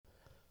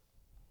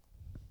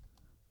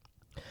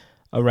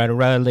All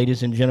right,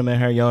 ladies and gentlemen,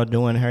 how y'all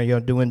doing? How y'all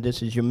doing?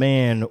 This is your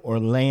man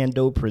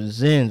Orlando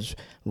Presents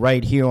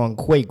right here on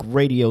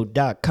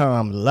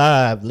QuakeRadio.com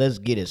live. Let's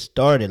get it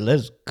started.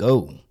 Let's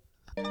go.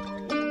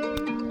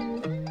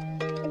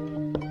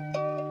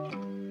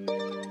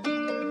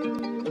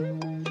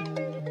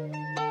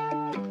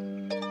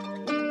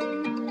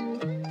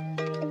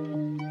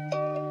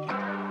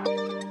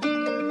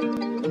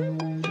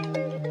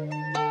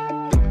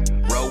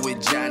 Roll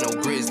with John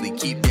Grizzly,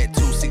 keep that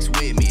 2-6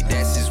 with me,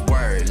 that's his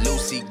word.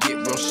 Lucy get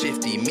real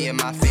shifty, me and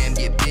my fam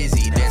get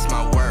busy, that's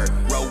my word.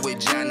 Roll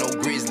with John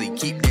Grizzly,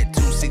 keep that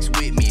 2-6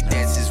 with me,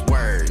 that's his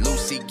word.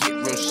 Lucy get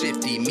real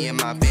shifty, me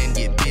and my fam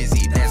get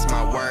busy, that's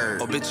my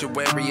word.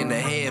 Obituary in the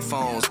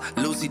headphones,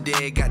 Lucy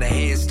dead, got a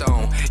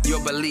headstone.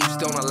 Your beliefs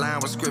don't align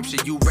with scripture,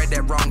 you read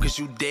that wrong cause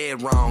you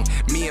dead wrong.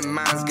 Me and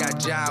mine's got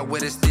job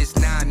with us, this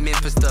 9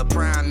 Memphis, the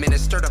prime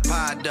minister, the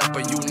pod up,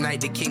 or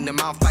unite the kingdom,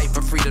 I'll fight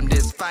for freedom,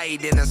 this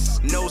fight in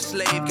us. No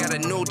slave, got a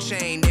new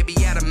chain, they be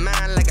out of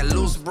mind like a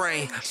loose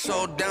brain.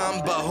 So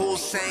dumb, but who's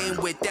sane?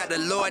 Without the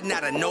Lord,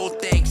 not a no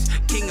thanks.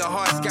 King of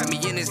Hearts got me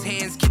in his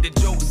hands, get the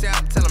jokes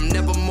out, tell him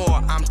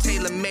nevermore. I'm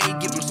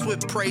tailor-made, give him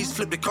swift praise,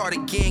 flip the card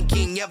again,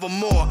 King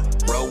evermore.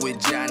 Roll with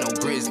John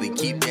Grizzly,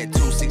 keep that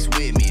 2-6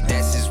 with me,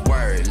 that's his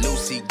word.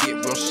 Lucy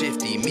get real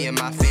shifty, me and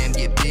my fam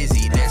get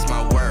busy, that's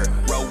my word.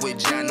 Roll with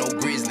John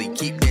Grizzly,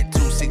 keep that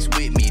 2-6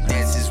 with me,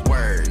 that's his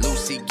word.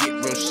 Lucy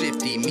get real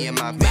shifty, me and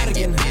my fam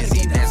get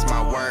busy, that's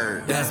my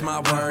word. That's my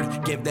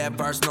word. Give that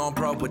verse, no I'm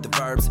pro with the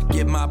verbs.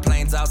 Give my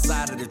planes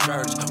outside of the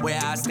church. Where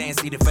I stand,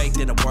 see the faith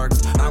in the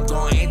works. I'm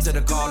going into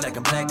the call like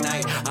a black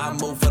knight. I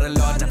move for the Lord,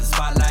 not the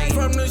spotlight.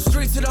 From the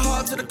streets to the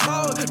heart to the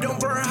cold. Don't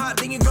burn hot,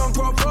 then you gon'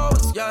 grow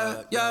rose.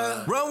 Yeah,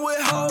 yeah. Run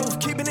with hoes,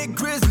 keeping it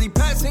grizzly,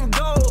 passing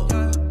gold.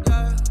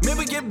 Man,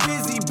 we get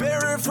busy,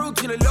 bearing fruit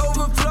till it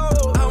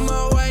overflows. On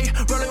my way,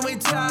 rolling with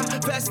time,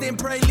 fast and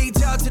pray,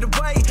 lead out to the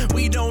way.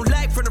 We don't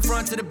lack from the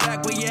front to the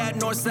back. We at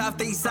north,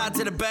 south, east side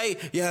to the bay.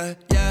 Yeah,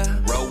 yeah.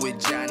 Roll with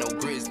John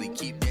Grizzly,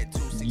 keep that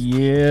 2-6.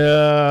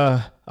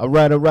 Yeah. All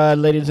right,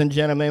 ladies and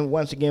gentlemen.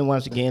 Once again,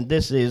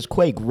 this is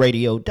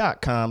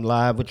QuakeRadio.com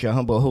live with your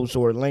humble host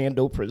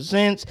Orlando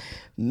Presents.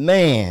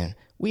 Man,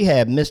 we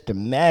have Mr.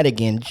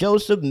 Madigan,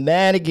 Joseph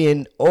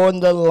Madigan,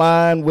 on the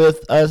line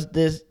with us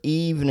this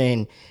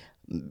evening.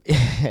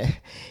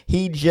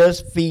 He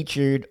just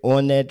featured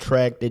on that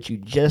track that you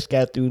just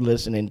got through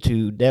listening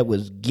to. That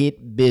was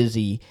Get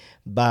Busy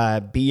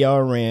by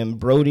BRM,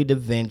 Brody Da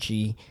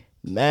Vinci,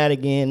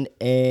 Madigan,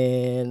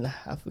 and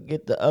I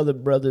forget the other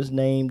brother's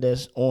name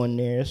that's on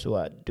there, so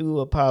I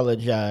do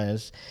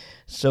apologize.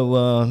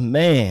 So,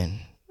 man,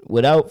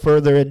 without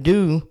further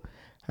ado,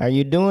 how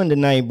you doing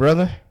tonight,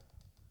 brother?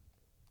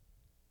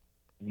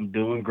 I'm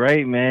doing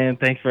great, man.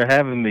 Thanks for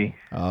having me.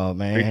 Oh,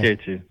 man.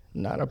 Appreciate you.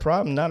 Not a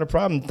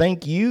problem.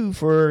 Thank you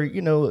for,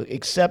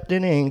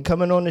 accepting and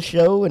coming on the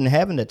show and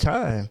having the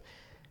time.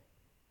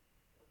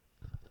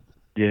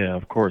 Yeah,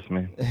 of course,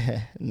 man.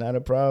 Not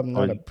a problem.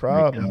 Always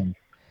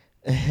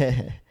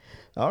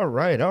All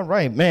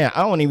right, man.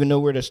 I don't even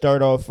know where to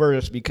start off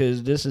first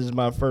because this is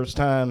my first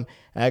time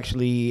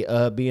actually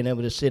being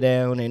able to sit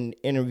down and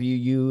interview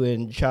you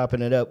and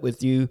chopping it up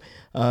with you.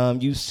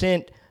 You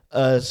sent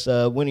us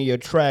one of your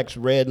tracks,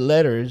 Red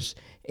Letters,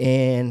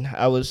 and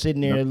I was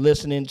sitting there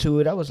listening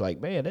to it. I was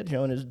like, man, that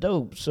joint is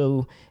dope.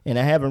 So, and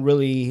I haven't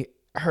really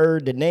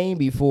heard the name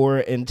before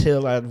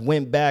until I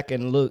went back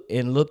and looked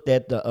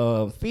at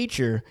the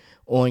feature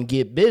on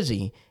Get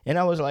Busy, and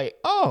I was like,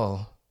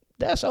 oh,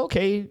 that's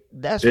okay.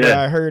 That's where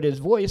I heard his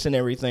voice and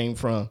everything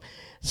from.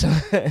 So,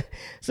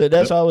 so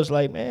that's why I was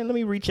like, man, let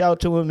me reach out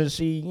to him and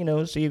see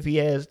if he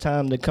has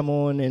time to come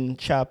on and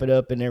chop it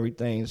up and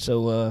everything.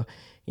 So,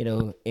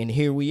 and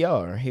here we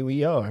are.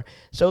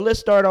 So let's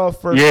start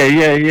off first.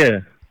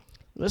 Yeah.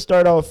 Let's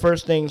start off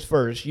first things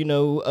first.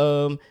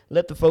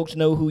 Let the folks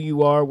know who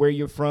you are, where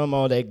you're from,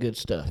 all that good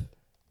stuff.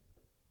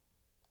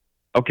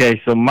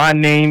 Okay, so my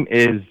name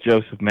is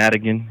Joseph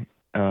Madigan,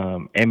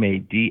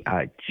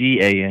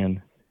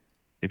 Madigan,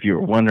 if you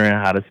were wondering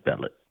how to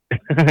spell it.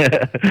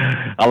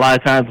 A lot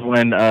of times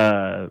when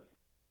I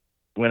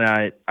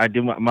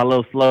do my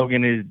little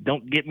slogan is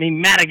 "Don't get me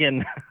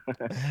Madigan,"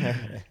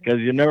 because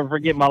you'll never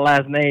forget my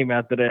last name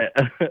after that.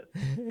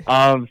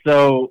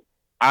 So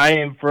I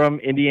am from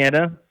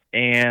Indiana,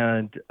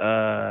 and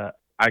I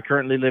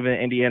currently live in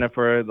Indiana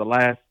for the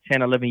last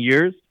 10, 11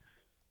 years.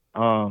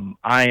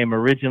 I am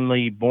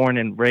originally born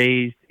and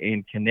raised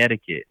in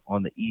Connecticut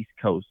on the East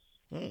Coast.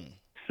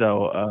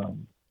 So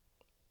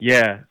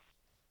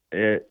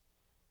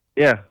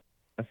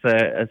so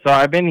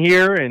I've been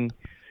here, and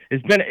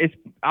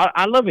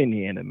I love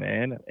Indiana,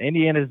 man.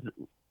 Indiana's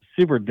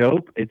super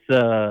dope. It's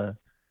I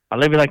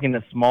live in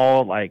a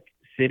small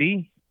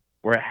city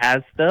where it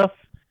has stuff,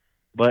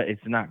 but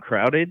it's not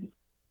crowded.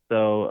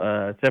 So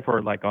except for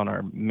on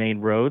our main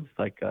roads,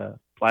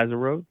 Plaza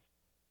Road.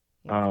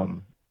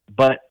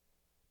 But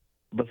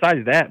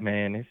besides that,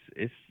 man,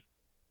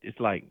 it's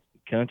like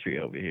country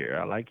over here.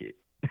 I like it.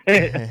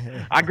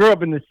 I grew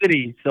up in the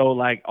city, so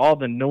all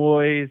the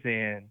noise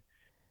and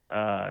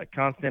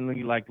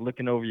constantly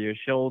looking over your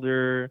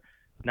shoulder,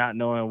 not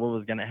knowing what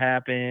was gonna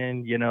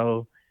happen.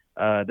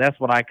 That's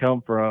what I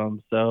come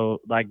from.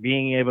 So like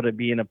being able to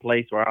be in a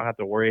place where I don't have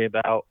to worry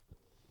about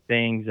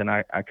things and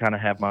I kind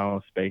of have my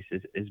own space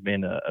has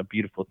been a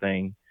beautiful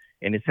thing,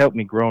 and it's helped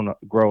me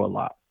grow a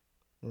lot.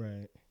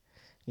 Right.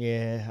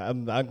 Yeah,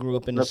 I grew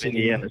up in the Up city.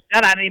 Indiana,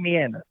 shout out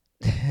Indiana.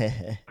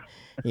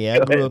 Yeah, I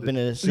Go grew up ahead. in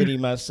a city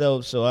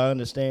myself, so I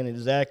understand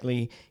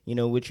exactly,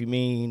 what you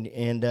mean.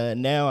 And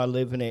now I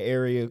live in an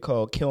area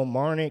called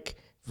Kilmarnock,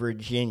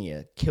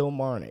 Virginia.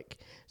 Kilmarnock.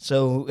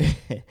 So,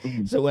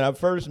 Mhm. so when I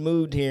first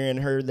moved here and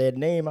heard that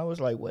name, I was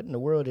like, "What in the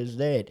world is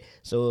that?"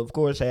 So of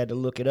course I had to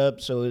look it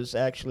up. So it's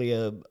actually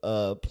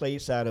a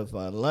place out of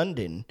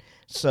London.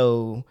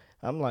 So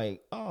I'm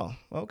like, oh,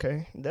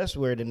 okay, that's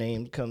where the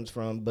name comes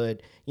from.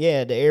 But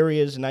yeah, the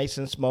area is nice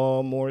and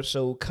small, more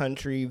so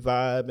country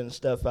vibe and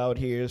stuff out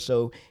here.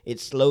 So it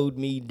slowed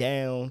me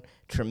down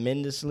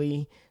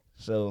tremendously.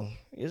 So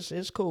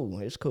it's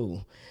cool. It's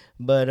cool.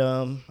 But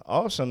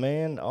awesome,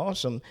 man,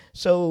 awesome.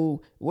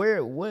 So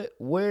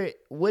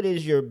what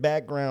is your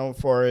background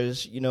far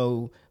as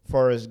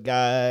far as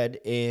God,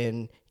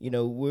 and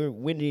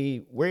where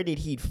did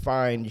He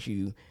find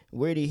you?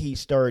 Where did He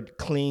start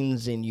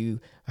cleansing you?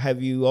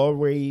 Have you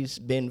always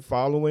been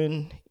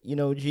following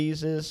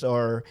Jesus,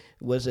 or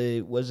was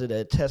it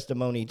a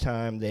testimony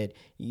time that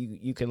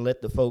you can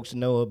let the folks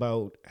know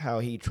about how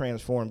He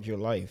transformed your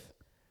life?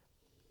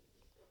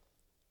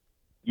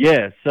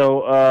 Yeah,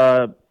 so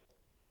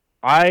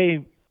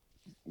I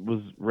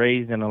was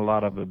raised in a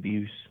lot of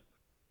abuse.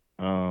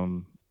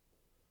 Um,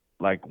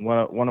 like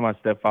one of my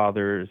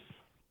stepfathers,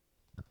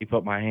 he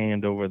put my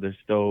hand over the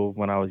stove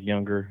when I was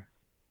younger,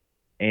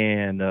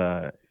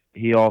 and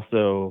he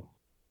also,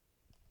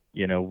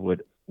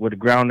 would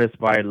ground us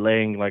by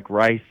laying like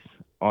rice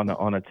on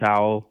a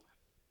towel,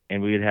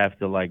 and we'd have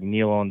to like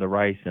kneel on the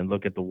rice and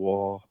look at the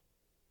wall.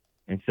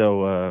 And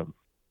so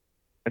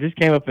I just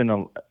came up in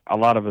a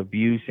lot of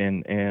abuse,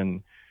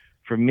 and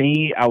for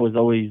me, I was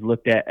always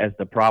looked at as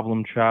the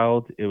problem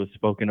child. It was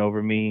spoken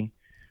over me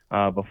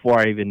before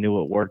I even knew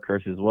what word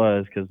curses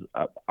was, because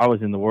I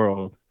was in the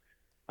world.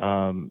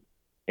 Um,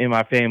 in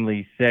my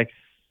family, sex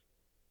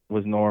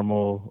was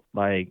normal.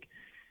 Like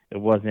it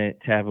wasn't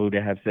taboo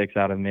to have sex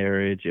out of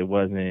marriage. It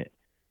wasn't,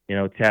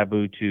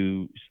 taboo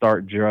to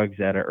start drugs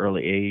at an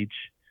early age.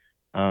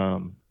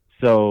 Um,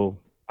 so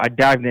I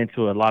dived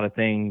into a lot of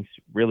things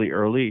really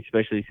early,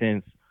 especially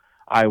since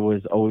I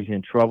was always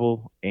in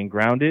trouble and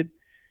grounded.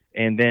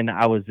 And then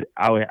I was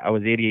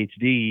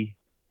ADHD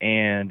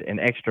and an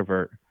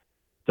extrovert.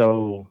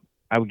 So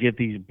I would get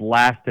these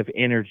blasts of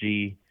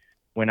energy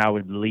when I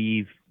would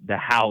leave the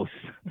house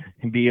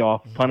and be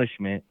off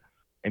punishment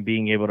and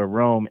being able to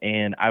roam.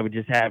 And I would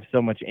just have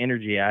so much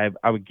energy. I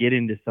would get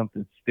into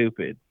something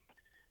stupid,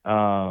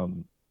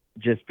 um,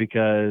 just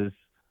because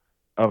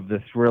of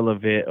the thrill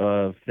of it,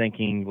 of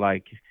thinking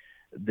like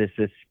this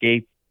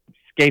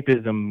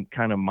escapism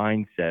kind of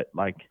mindset.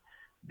 Like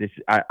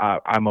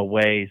I'm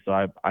away, so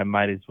I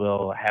might as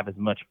well have as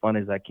much fun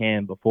as I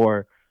can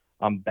before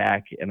I'm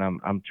back and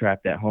I'm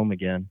trapped at home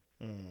again.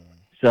 Mm,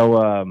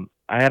 So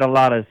I had a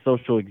lot of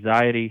social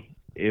anxiety.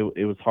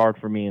 It was hard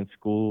for me in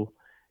school,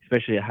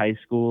 especially at high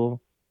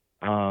school.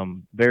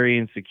 Very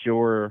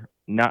insecure,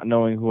 not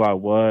knowing who I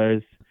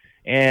was,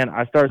 and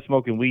I started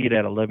smoking weed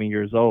at 11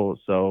 years old.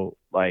 So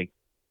like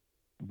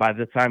by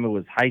the time it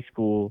was high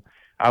school,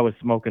 I was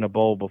smoking a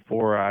bowl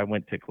before I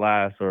went to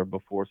class or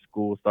before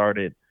school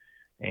started,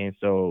 and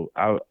so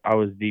I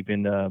was deep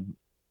into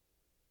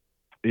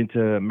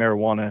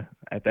marijuana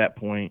at that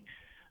point,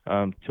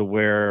 to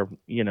where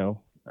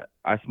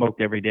I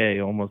smoked every day,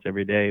 almost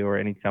every day, or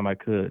anytime I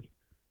could.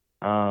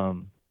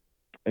 Um,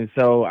 and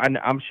so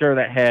I'm sure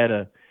that had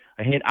a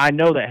hint. I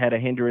know that had a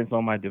hindrance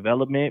on my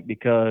development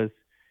because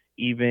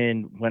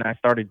even when I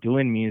started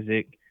doing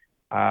music,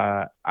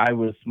 I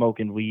was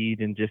smoking weed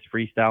and just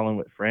freestyling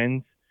with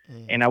friends,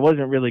 and mm, I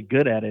wasn't really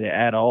good at it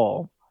at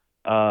all.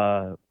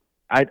 Uh,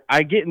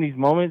 I get in these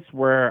moments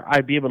where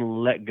I'd be able to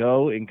let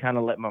go and kind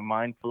of let my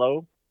mind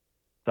flow.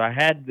 So I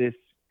had this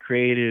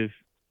creative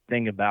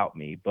thing about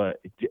me, but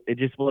it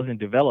just wasn't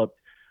developed.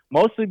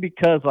 Mostly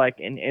because like,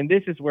 and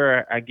this is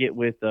where I get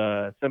with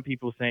some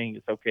people saying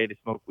it's okay to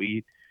smoke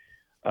weed.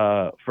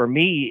 For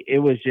me, it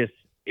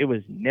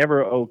was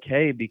never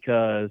okay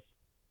because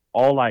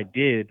all I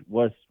did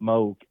was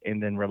smoke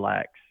and then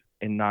relax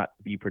and not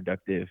be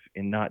productive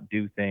and not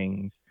do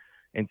things.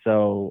 And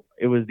so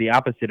it was the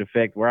opposite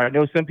effect where I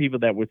know some people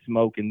that would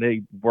smoke and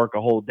they work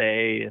a whole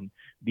day and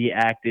be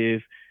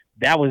active.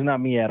 That was not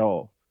me at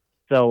all.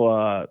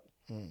 So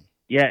mm,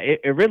 yeah,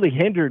 it really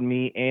hindered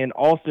me. And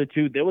also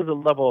too, there was a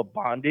level of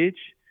bondage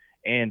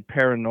and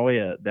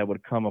paranoia that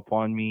would come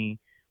upon me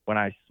when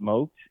I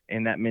smoked.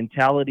 And that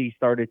mentality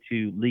started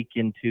to leak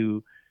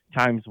into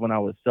times when I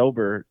was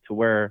sober, to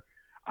where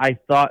I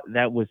thought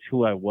that was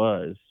who I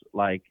was,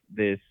 like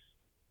these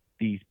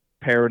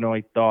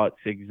paranoid thoughts,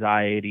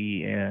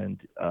 anxiety, and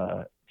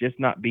just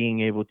not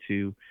being able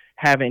to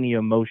have any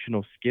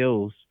emotional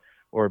skills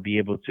or be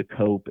able to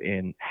cope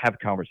and have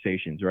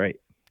conversations, right?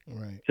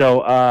 right.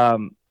 So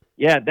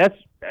yeah,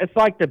 it's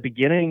like the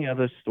beginning of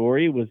the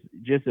story was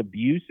just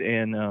abuse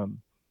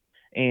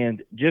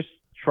and just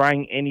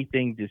trying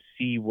anything to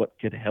see what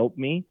could help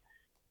me.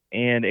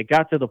 And it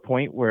got to the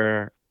point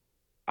where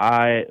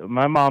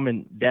my mom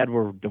and dad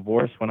were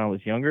divorced when I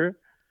was younger,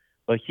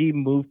 but he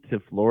moved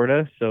to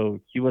Florida, so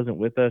he wasn't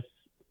with us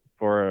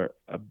for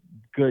a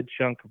good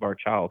chunk of our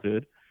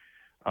childhood.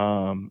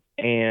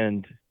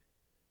 And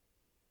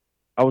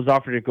I was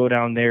offered to go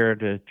down there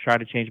to try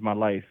to change my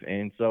life,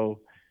 and so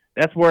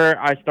that's where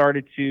I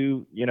started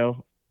to,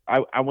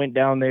 I went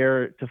down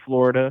there to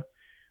Florida.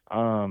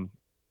 Um,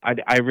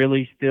 I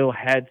really still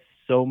had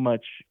so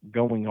much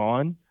going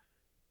on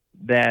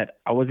that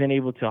I wasn't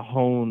able to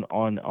hone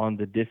on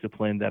the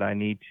discipline that I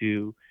need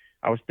to.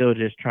 I was still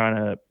just trying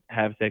to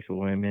have sex with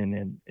women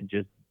and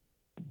just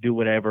do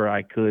whatever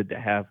I could to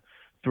have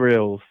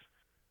thrills,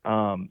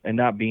 and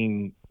not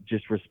being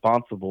just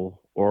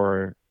responsible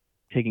or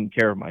taking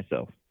care of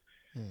myself.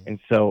 Mm. And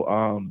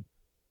so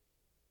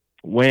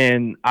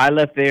when I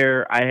left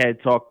there, I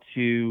had talked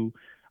to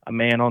a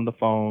man on the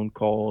phone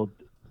called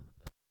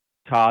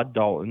Todd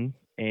Dalton,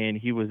 and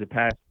he was a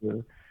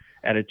pastor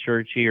at a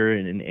church here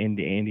in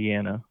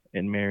Indiana,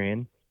 in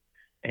Marion.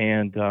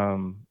 And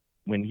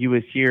when he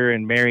was here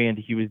in Marion,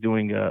 he was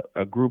doing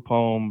a group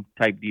home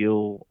type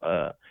deal,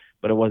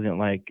 but it wasn't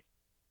like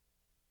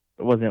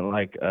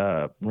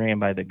ran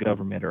by the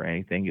government or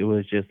anything. It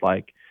was just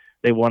like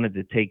they wanted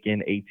to take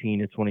in 18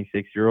 to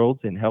 26 year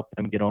olds and help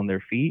them get on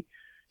their feet,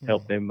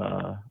 help Mm.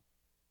 them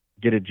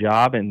get a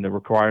job, and the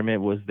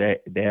requirement was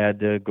that they had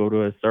to go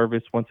to a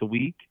service once a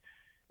week.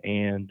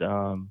 And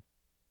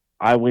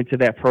I went to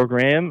that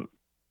program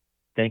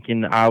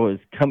thinking I was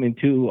coming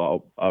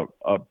to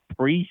a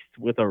priest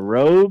with a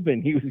robe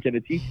and he was going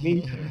to teach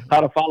me how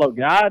to follow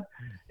God.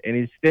 And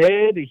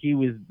instead, he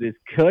was this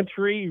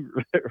country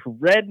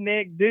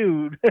redneck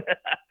dude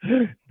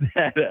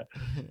that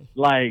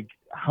like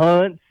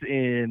hunts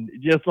and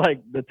just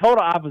like the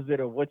total opposite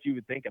of what you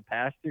would think a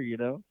pastor.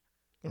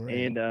 Right.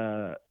 And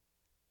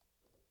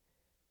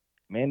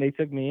man, they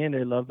took me in.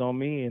 They loved on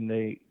me, and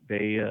they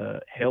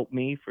helped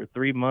me for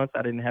 3 months.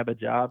 I didn't have a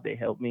job. They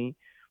helped me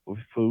with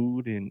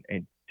food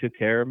and took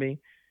care of me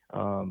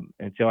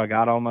until I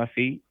got on my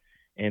feet.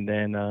 And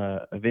then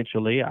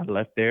eventually, I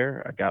left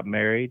there. I got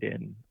married,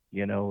 and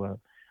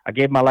I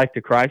gave my life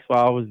to Christ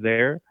while I was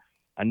there.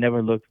 I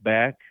never looked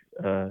back.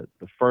 The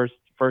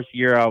first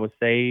year I was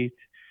saved,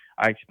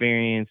 I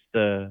experienced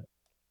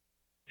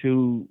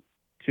two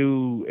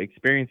two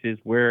experiences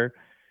where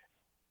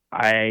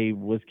I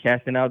was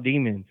casting out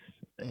demons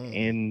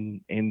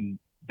Mm. in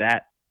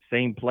that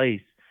same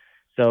place.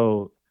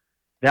 So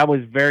that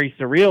was very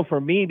surreal for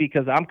me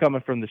because I'm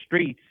coming from the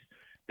streets.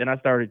 Then I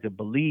started to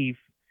believe,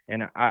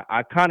 and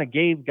I kind of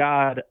gave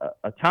God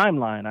a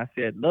timeline. I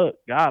said, "Look,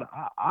 God,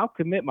 I'll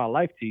commit my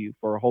life to you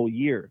for a whole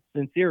year,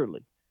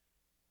 sincerely,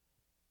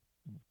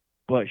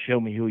 but show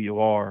me who you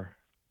are.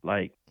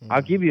 Like,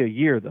 I'll Mm. give you a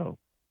year though,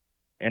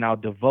 and I'll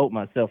devote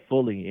myself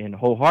fully and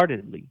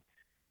wholeheartedly.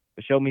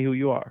 But show me who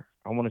you are.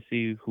 I want to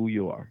see who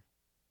you are."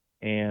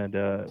 And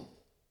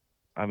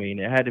I mean,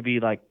 it had to be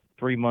like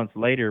 3 months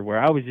later where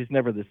I was just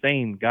never the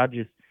same. God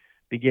just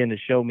began to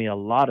show me a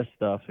lot of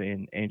stuff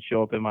and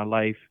show up in my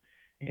life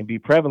and be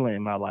prevalent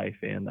in my life.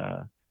 And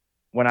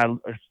when I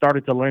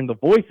started to learn the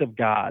voice of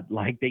God,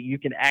 like that you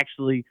can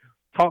actually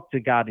talk to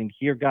God and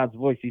hear God's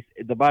voice.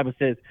 The Bible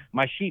says,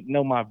 "My sheep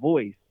know my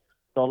voice."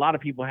 So a lot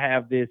of people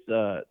have this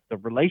the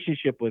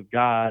relationship with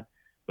God,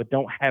 but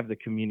don't have the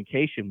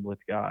communication with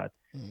God,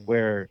 Mm.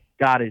 where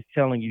God is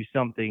telling you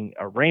something,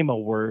 a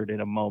rhema word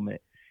in a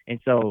moment. And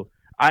so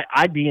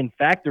I'd be in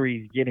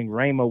factories getting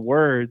rhema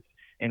words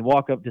and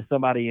walk up to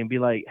somebody and be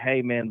like,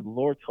 "Hey, man, the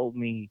Lord told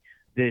me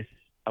this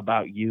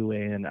about you,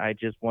 and I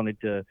just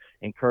wanted to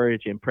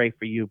encourage and pray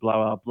for you, blah,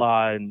 blah,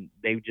 blah." And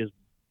they would just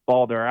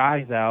bawl their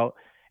eyes out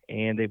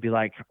and they'd be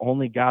like,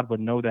 "Only God would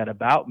know that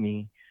about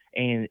me."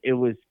 And it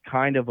was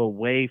kind of a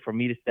way for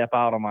me to step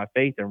out on my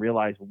faith and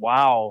realize,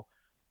 wow,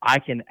 I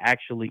can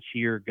actually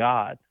hear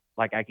God.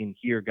 Like I can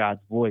hear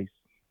God's voice.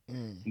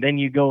 Mm. Then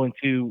you go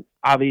into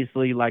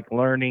obviously like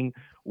learning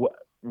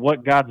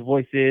what God's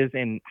voice is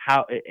and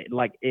how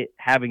like it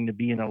having to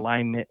be in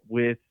alignment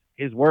with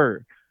His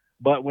Word.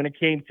 But when it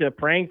came to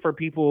praying for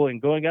people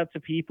and going up to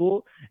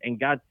people and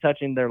God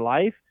touching their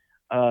life,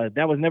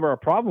 that was never a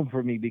problem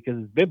for me because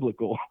it's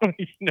biblical.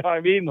 You know what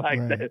I mean? Like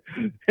Right.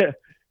 that.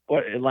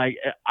 Or like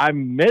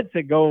I'm meant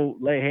to go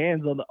lay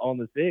hands on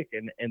the sick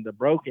and the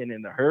broken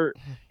and the hurt,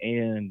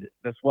 and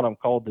that's what I'm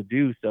called to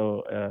do.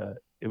 So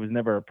it was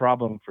never a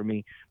problem for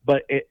me,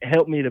 but it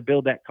helped me to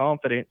build that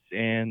confidence.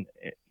 And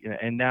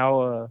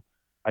now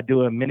I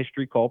do a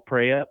ministry called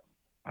Pray Up.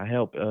 I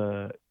help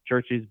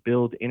churches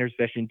build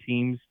intercession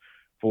teams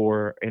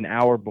for an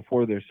hour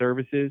before their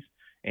services,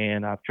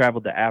 and I've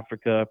traveled to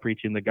Africa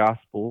preaching the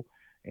gospel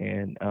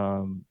and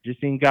just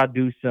seeing God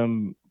do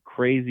some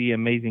crazy,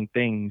 amazing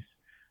things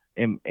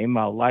in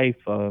my life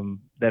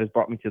that has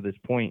brought me to this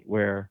point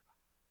where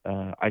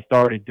I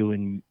started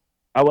doing.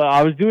 I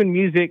was doing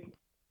music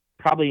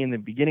probably in the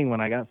beginning when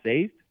I got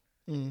saved,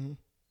 Mm.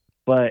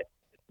 but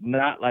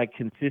not like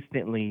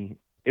consistently.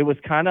 It was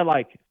kind of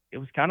like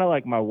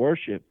my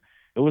worship.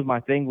 It was my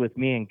thing with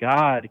me and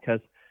God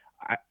because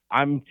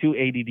I'm too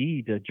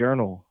ADD to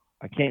journal.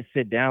 I can't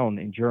sit down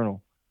and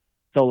journal.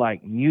 So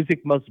like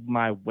music was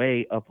my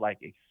way of like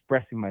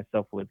expressing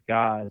myself with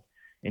God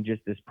and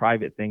just this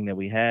private thing that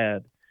we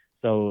had.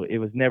 So it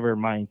was never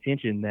my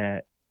intention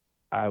that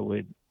I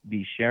would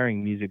be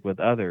sharing music with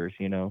others,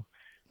 you know.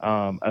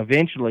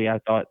 Eventually I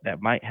thought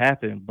that might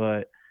happen,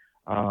 but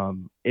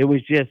it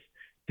was just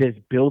this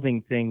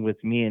building thing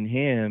with me and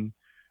him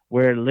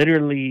where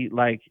literally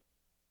like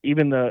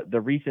even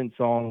the recent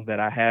song that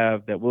I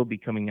have that will be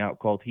coming out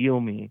called Heal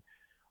Me,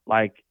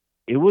 like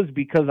it was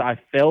because I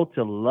fell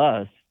to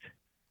lust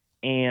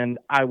and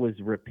I was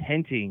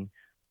repenting,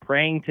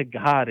 praying to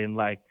God and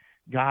like,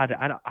 God,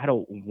 I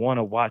don't want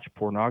to watch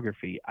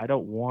pornography. I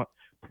don't want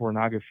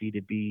pornography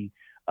to be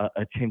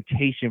a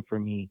temptation for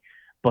me,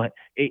 but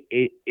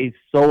it's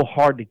so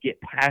hard to get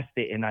past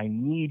it, and I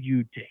need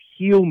you to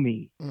heal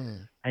me.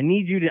 Mm. I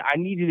need you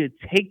to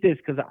take this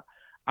because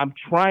I'm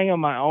trying on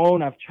my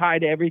own. I've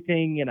tried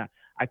everything, and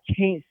I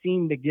can't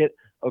seem to get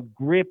a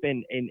grip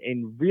and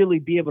really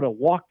be able to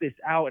walk this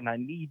out, and I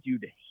need you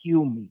to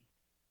heal me.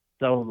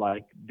 So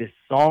like this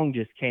song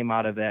just came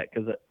out of that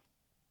because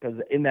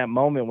in that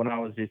moment when I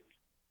was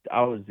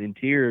in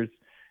tears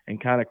and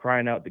kind of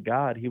crying out to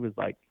God, he was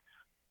like,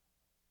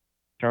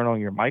 turn on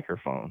your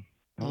microphone.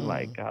 I'm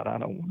like, Mm. God, I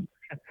don't want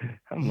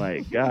I'm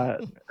like,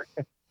 God,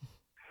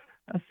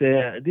 I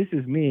said, this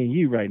is me and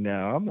you right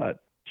now. I'm not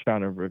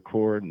trying to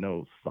record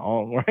no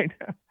song right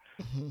now.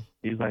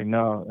 He's like,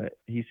 no.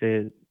 He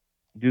said,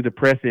 do the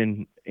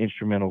pressing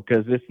instrumental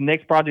because this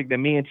next project that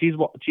me and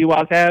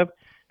Chihuahuas have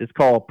is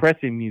called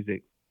Pressing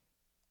Music.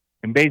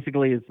 And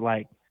basically it's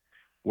like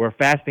we're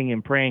fasting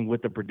and praying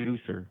with the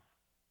producer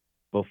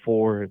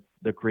before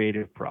the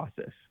creative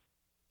process.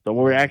 So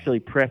we're Wow. actually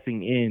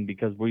pressing in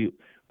because we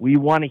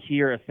want to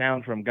hear a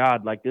sound from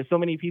God. Like there's so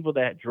many people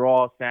that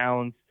draw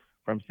sounds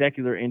from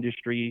secular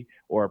industry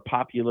or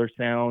popular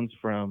sounds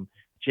from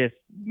just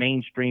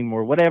mainstream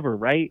or whatever,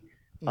 right?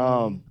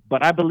 Mm.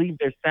 But I believe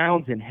there's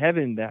sounds in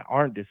heaven that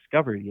aren't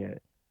discovered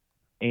yet.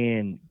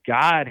 And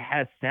God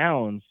has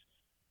sounds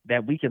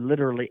that we can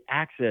literally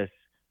access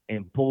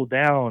and pull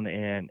down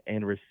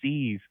and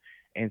receive.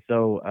 And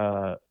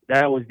so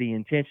that was the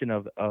intention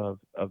of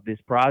this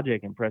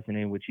project and pressing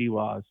in with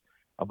Chihuahuas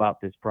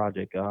about this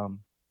project.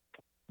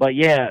 But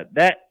yeah,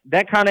 that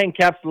kind of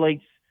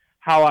encapsulates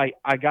how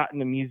I got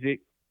into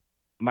music.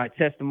 My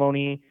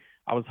testimony: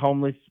 I was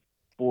homeless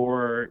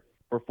for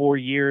 4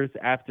 years.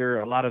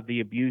 After a lot of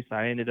the abuse,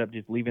 I ended up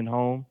just leaving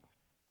home,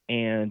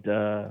 and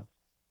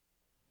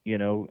you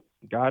know,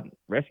 God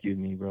rescued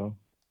me, bro.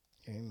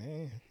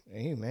 Amen.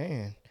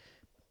 Amen.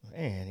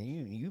 Man,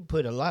 you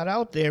put a lot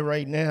out there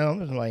right now. I'm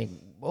just like,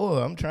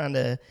 boy, I'm trying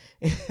to.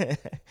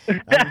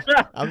 I'm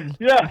I'm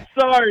Yeah,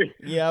 sorry.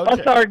 yeah, I'll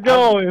start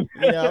going.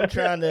 I'm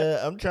trying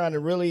to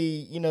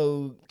really,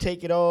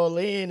 take it all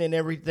in and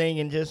everything,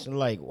 and just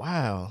like,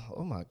 wow,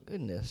 oh my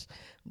goodness,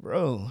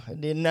 bro, I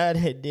did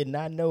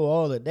not know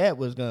all of that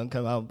was gonna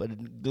come out,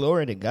 but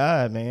glory to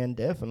God, man,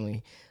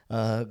 definitely,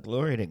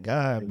 glory to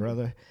God,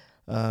 brother.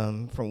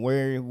 From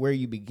where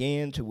you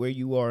began to where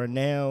you are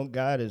now,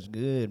 God is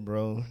good,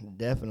 bro.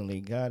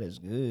 Definitely, God is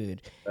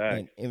good,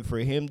 Facts. and for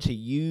Him to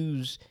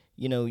use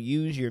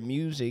your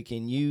music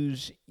and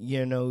use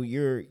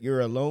your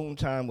alone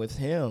time with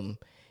Him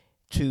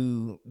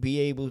to be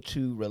able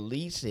to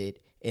release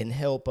it and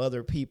help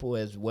other people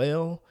as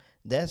well.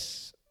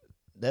 That's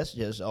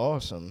just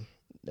awesome.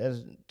 That's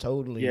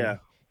Yeah.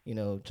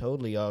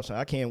 totally awesome.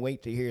 I can't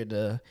wait to hear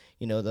the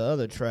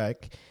other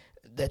track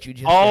that you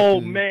just got Oh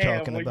through man,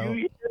 talking when you about.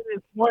 hear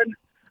this one,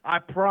 I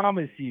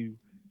promise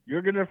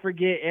you're gonna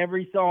forget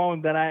every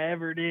song that I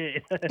ever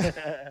did.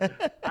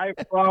 I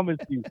promise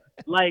you.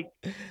 Like,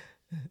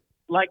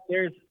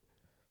 there's,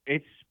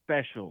 it's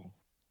special.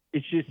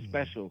 It's just Mm.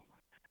 special.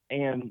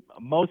 And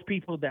most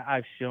people that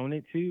I've shown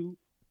it to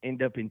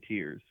end up in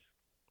tears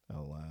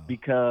Oh wow.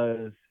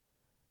 because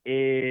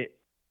it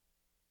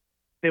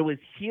there was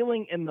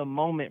healing in the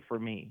moment for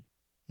me,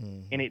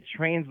 and Hmm. it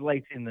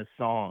translates in the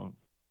song.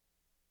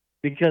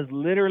 Because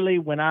literally,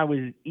 when I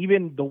was,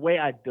 even the way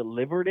I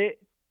delivered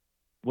it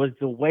was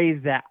the way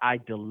that I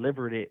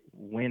delivered it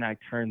when I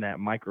turned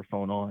that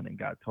microphone on and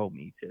God told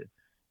me to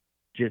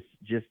just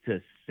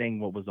to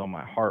sing what was on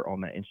my heart on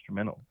that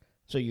instrumental.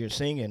 So you're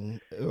singing?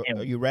 Are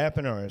And you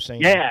rapping or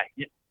singing? yeah,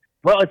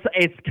 well,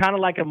 it's kind of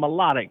like a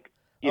melodic,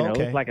 it's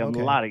Okay. like a Okay.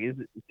 melodic.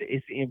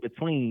 It's in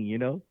between,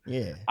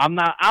 Yeah. I'm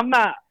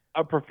not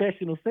a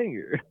professional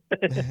singer,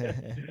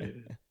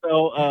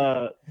 so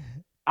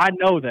I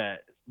know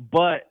that.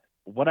 But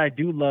what I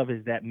do love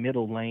is that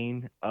middle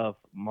lane of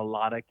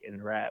melodic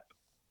and rap,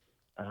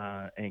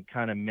 and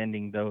kind of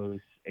mending those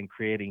and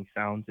creating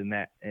sounds in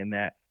that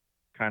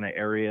kind of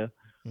area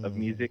of Hmm.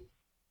 music.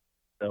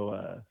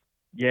 So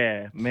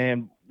yeah,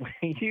 man, when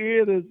you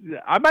hear this,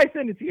 I might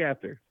send it to you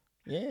after,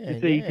 Yeah.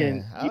 just so you can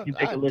Yeah. you can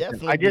take a I'd listen.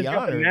 definitely I be just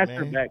got the honored,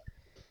 master man. back,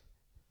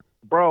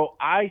 bro.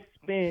 I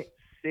spent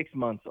 6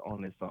 months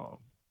on this song.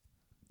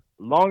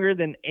 longer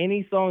than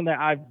any song that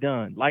I've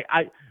done. Like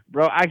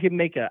I could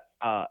make a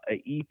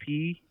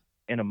EP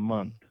in a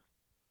month,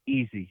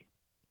 easy,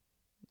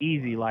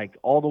 easy, Wow. like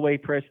all the way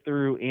pressed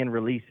through and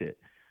release it.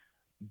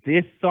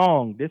 This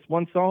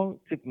one song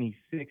took me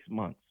 6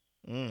 months,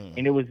 Mm.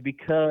 and it was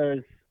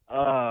because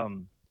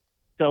um,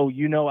 so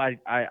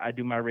I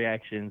do my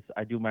reactions,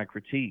 I do my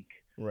critique.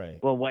 Right.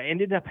 Well, what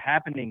ended up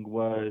happening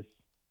was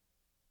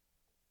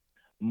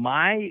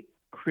my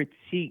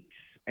critiques,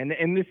 and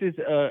this is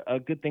a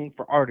good thing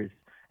for artists,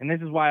 and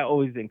this is why I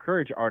always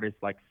encourage artists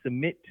like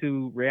submit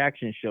to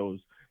reaction shows,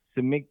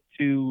 submit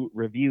to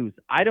reviews.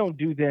 I don't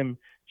do them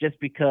just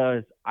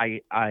because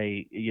I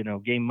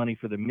gain money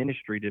for the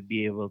ministry to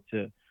be able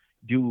to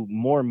do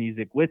more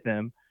music with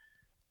them,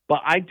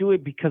 but I do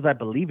it because I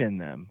believe in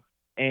them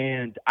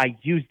and I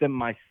use them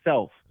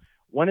myself.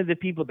 One of the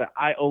people that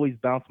I always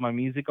bounce my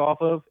music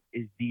off of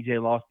is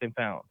DJ Lost and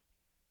Found.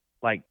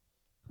 Like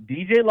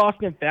DJ Lost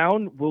and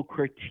Found will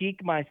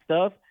critique my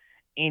stuff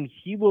and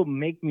he will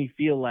make me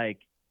feel like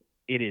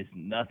it is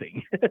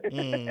nothing.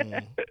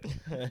 Mm.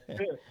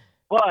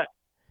 But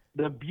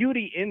the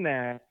beauty in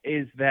that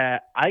is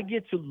that I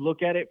get to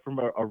look at it from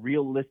a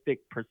realistic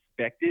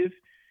perspective.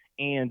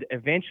 And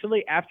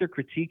eventually, after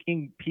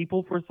critiquing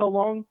people for so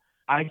long,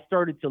 I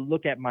started to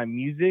look at my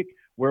music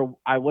where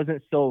I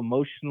wasn't so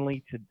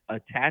emotionally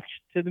attached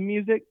to the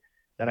music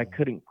that I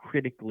couldn't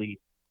critically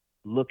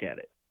look at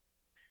it.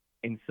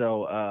 And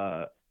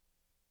so,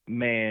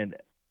 man,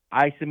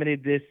 I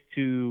submitted this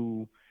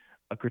to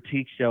a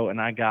critique show and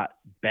I got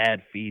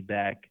bad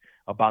feedback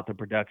about the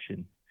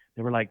production.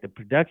 They were like, the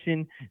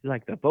production,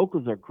 like the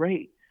vocals are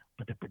great,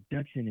 but the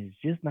production is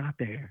just not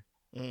there.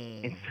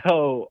 And Mm.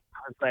 so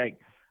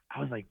I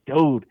was like,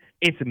 dude,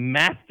 it's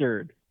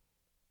mastered.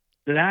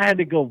 Then I had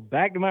to go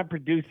back to my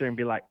producer and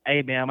be like,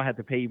 hey man, I'm gonna have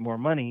to pay you more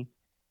money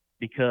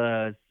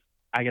because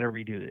I gotta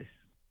redo this.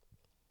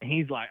 And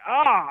he's like,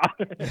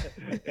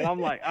 and I'm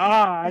like,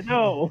 I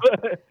know.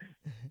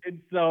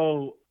 And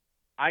so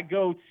I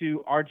go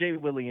to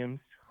RJ Williams,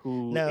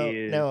 who Now,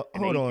 is now,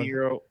 an hold 18 on.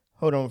 year old.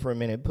 Hold on for a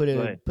minute. Put Go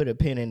a ahead. put a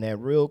pin in that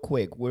real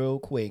quick,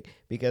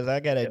 because I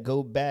gotta Yep.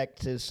 go back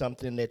to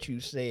something that you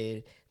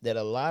said that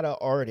a lot of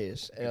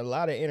artists and a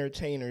lot of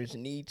entertainers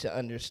need to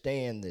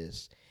understand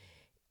this.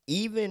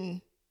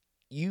 Even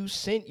you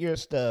sent your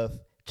stuff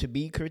to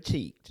be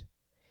critiqued,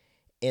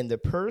 and the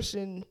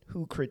person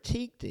who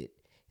critiqued it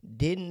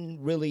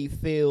didn't really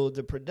feel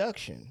the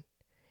production.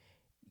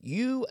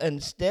 You,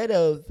 instead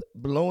of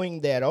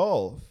blowing that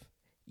off,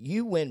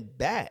 you went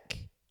back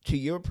to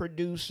your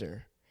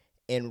producer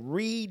and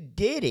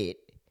redid it,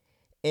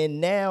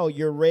 and now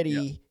you're Yep.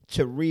 ready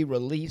to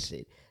re-release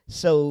it.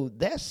 So And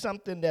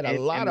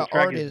the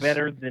track is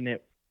better than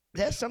it.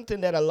 that's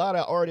something that a lot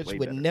of artists Way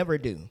would better. never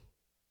do.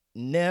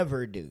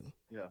 Never do.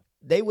 Yeah.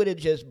 They would have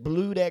just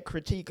blew that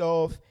critique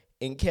off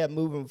and kept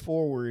moving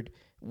forward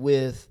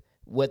with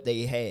what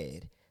they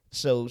had.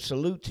 So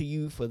salute to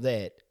you for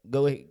that.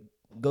 Go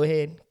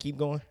ahead, keep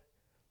going.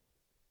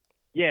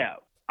 Yeah.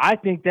 I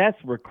think that's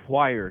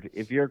required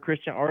if you're a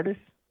Christian artist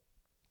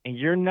and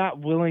you're not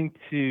willing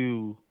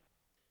to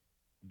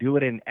do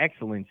it in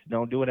excellence,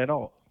 don't do it at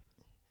all.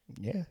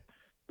 Yeah.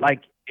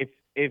 Like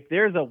if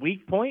there's a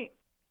weak point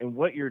in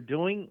what you're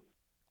doing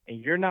and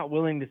you're not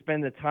willing to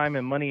spend the time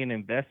and money and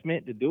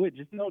investment to do it,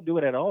 just don't do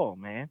it at all,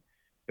 man.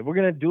 If we're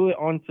gonna do it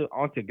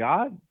onto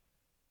God,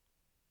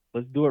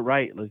 let's do it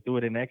right. Let's do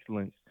it in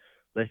excellence.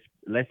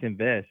 Let's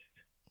invest.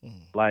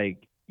 Mm.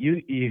 Like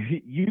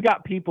you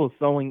got people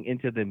sowing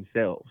into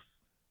themselves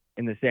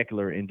in the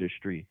secular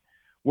industry.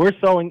 We're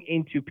sowing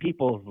into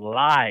people's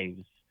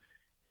lives,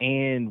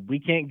 and we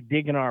can't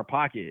dig in our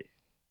pocket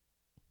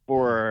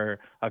for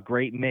a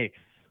great mix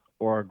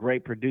or a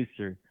great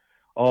producer.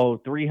 Oh,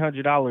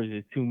 $300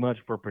 is too much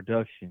for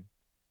production.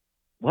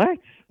 What?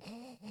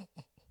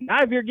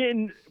 Now, if you're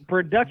getting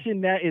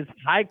production that is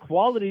high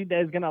quality, that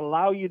is going to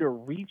allow you to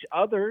reach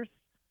others,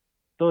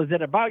 so is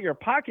it about your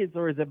pockets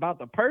or is it about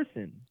the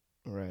person?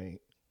 Right.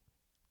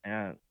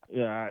 Yeah,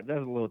 that's a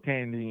little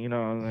tangent. You know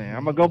what I'm saying?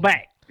 I'm gonna go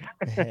back.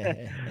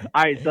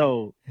 All right,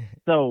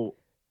 so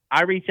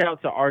I reach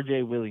out to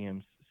RJ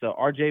Williams. So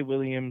RJ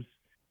Williams,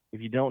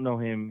 if you don't know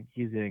him,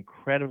 he's an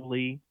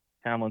incredibly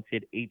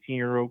talented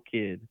 18-year-old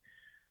kid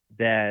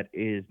that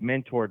is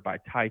mentored by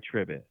Ty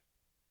Tribbett.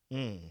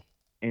 Mm.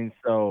 And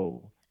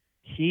so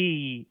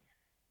he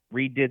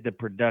redid the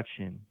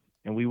production,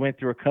 and we went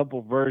through a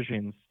couple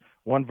versions.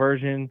 One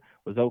version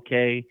was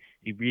okay.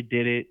 He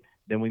redid it.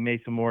 Then we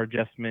made some more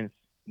adjustments.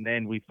 And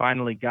then we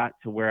finally got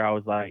to where I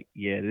was like,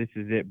 yeah, this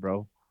is it,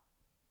 bro.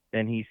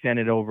 Then he sent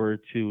it over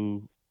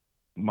to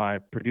my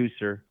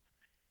producer,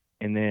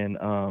 and then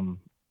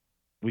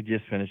we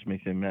just finished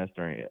mixing and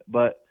mastering it.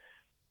 But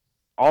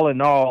all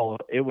in all,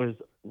 it was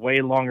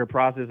way longer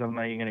process. I'm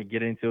not even gonna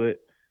get into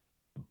it.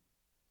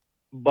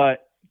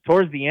 But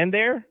towards the end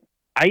there,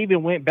 I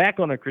even went back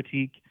on a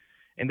critique,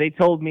 and they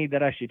told me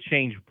that I should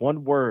change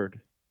one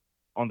word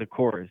on the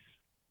chorus.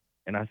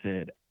 And I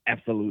said,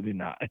 Absolutely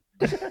not.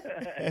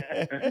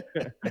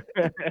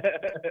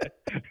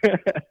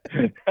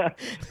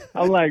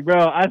 I'm like,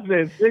 bro, I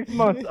spent 6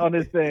 months on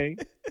this thing.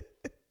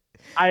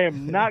 I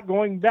am not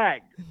going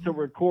back to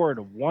record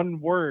one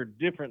word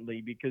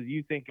differently because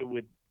you think it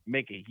would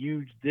make a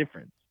huge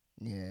difference.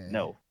 Yeah,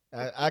 No.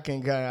 I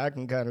can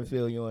kind of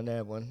feel you on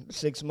that one.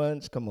 6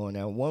 months, come on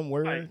now, one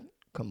Like, word,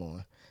 come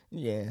on,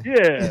 yeah.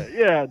 yeah,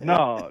 yeah,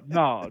 no,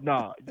 no,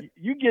 no.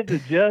 You get the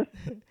gist.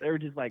 They were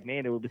just like,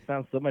 man, it would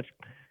sound so much.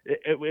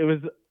 It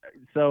was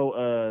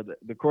so.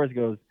 The chorus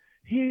goes,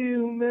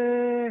 "Heal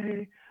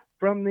me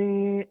from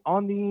the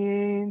on the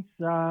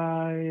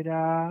inside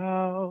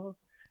out,"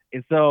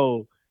 and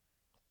so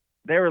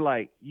they were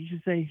like, "You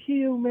should say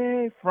heal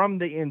me from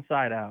the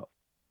inside out."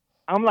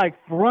 I'm like,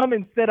 from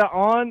instead of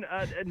on?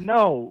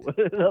 No,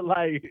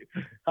 like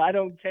I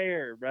don't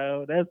care,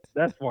 bro.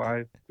 That's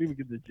fine. People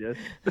get the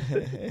gist.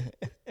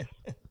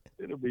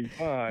 It'll be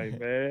fine,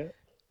 man.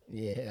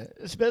 Yeah,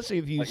 especially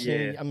if you But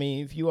yeah, sing. I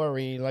mean, if you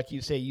already, like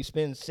you say, you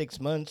spend 6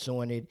 months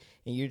on it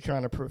and you're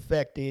trying to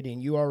perfect it,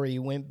 and you already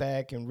went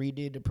back and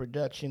redid the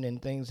production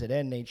and things of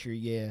that nature.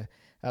 Yeah,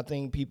 I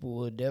think people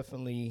will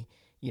definitely,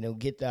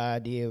 get the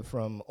idea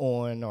from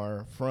on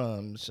or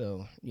from.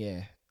 So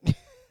yeah,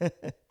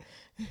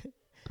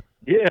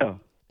 yeah.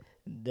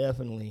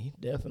 definitely,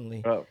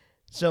 definitely. Uh,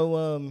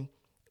 So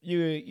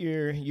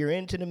you're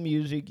into the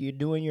music, you're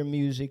doing your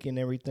music and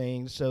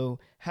everything. So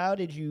how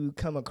did you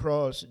come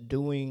across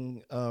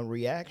doing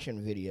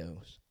reaction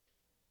videos?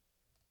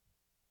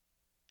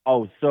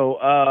 oh, so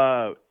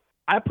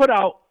I put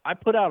out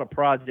a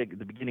project at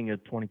the beginning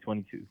of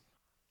 2022.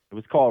 It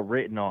was called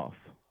Written Off,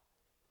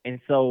 and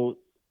so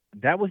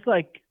that was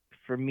like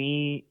for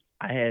me.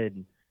 I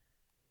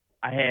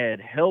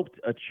had helped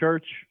a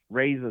church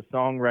raise a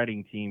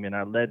songwriting team, and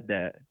I led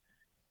that.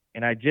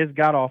 And I just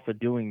got off of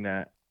doing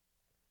that.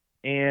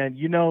 And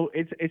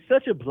it's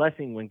such a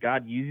blessing when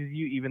God uses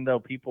you, even though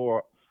people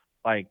are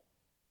like,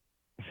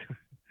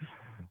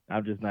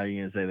 I'm just not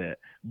even gonna say that.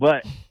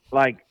 But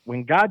like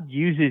when God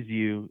uses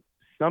you,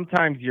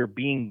 sometimes you're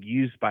being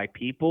used by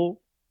people,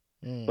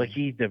 but Mm,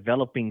 He's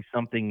developing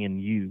something in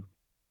you.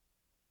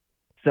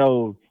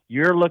 So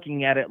you're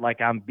looking at it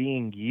like I'm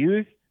being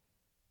used,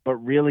 but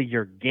really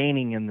you're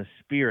gaining in the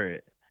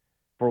spirit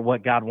for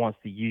what God wants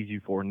to use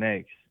you for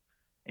next.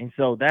 And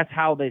so that's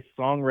how this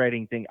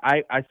songwriting thing.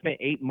 I spent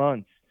 8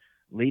 months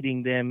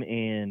leading them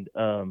and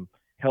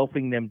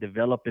helping them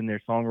develop in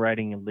their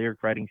songwriting and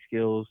lyric writing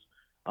skills.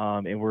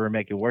 And we were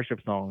making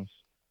worship songs.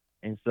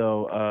 And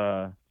so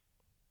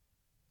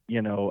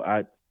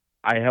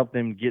I helped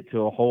them get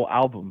to a whole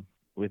album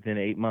within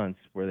 8 months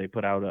where they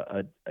put out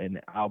an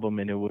album,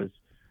 and it was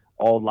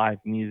all live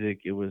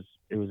music. It was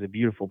a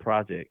beautiful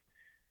project.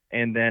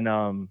 And then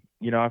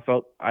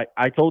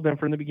I told them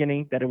from the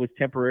beginning that it was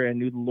temporary. I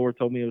knew the Lord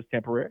told me it was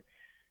temporary.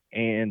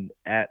 And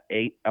at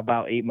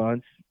about 8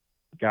 months,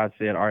 God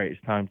said, "All right,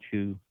 it's time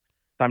to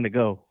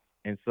go."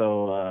 And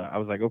so I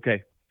was like,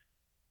 "Okay."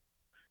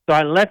 So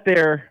I left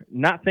there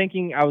not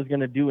thinking I was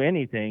going to do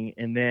anything,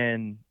 and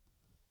then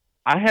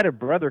I had a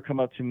brother come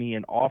up to me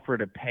and offer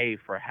to pay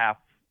for half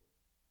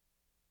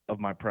of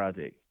my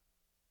project.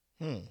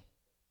 hmm.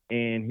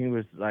 And he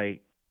was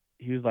like,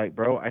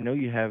 "Bro, I know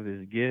you have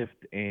this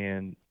gift,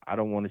 and I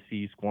don't want to see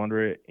you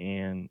squander it."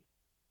 And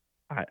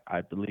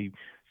I believe.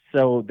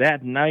 So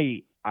that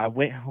night, I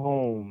went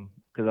home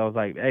because I was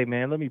like, "Hey,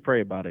 man, let me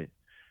pray about it.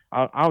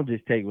 I'll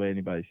just take what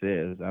anybody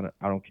says.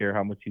 I don't care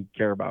how much you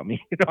care about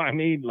me. You know what I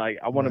mean? Like,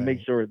 I want to make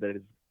Right. sure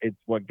that it's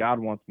what God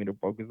wants me to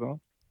focus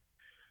on."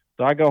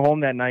 So I go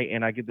home that night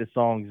and I get the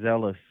song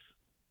 "Zealous"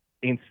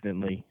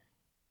 instantly.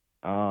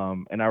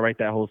 And I write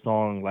that whole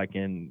song like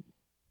in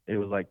it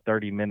was like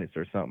 30 minutes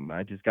or something.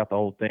 I just got the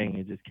whole thing.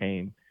 It just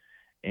came,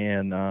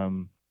 and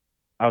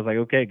I was like,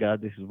 "Okay,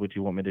 God, this is what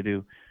you want me to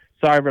do."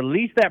 So I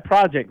released that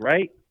project,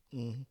 right?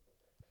 Mm,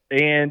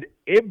 And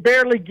it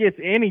barely gets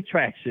any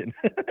traction.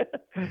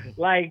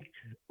 like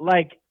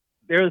like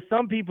there were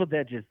some people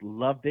that just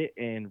loved it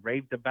and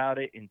raved about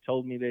it and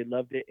told me they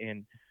loved it,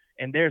 and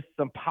there's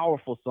some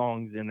powerful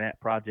songs in that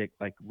project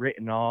like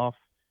Written Off,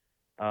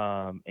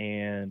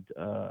 and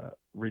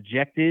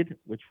Rejected,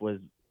 which was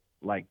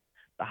like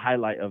the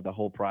highlight of the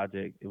whole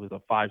project. It was a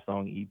 5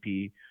 song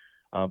EP.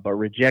 But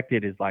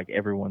Rejected is like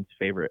everyone's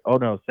favorite. Oh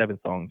no, 7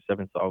 songs.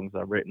 7 songs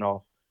are Written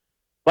Off.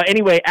 But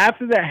anyway,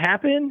 after that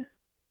happened,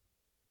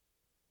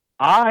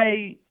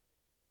 I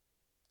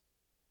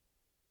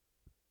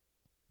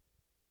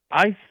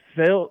I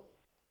felt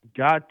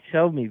God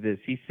tell me this.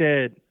 He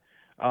said,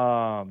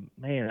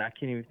 man, I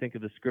can't even think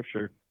of the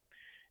scripture.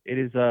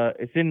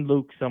 It's in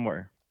Luke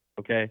somewhere,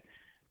 okay?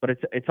 But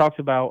it talks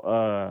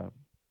about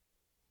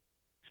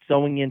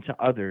sowing into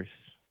others.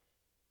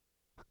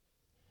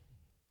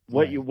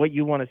 right. What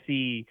you want to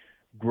see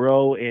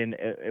grow in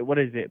what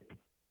is it?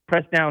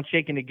 Pressed down,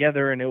 shaken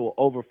together, and it will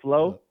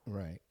overflow.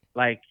 Right.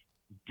 Like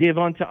give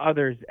unto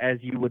others as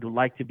you would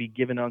like to be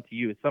given unto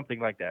you. It's something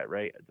like that,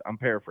 right? I'm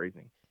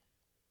paraphrasing.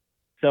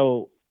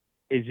 So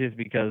it's just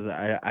because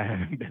I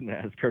haven't been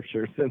at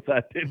scripture since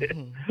I did it.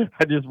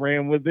 I just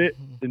ran with it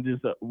and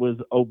just was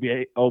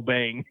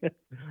obeying.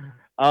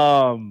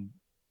 um,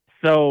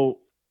 so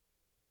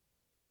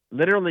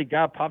literally,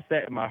 God pops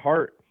that in my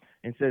heart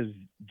and says,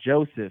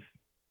 Joseph,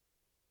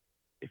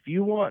 if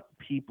you want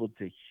people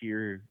to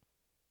hear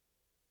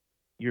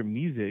your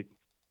music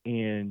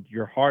and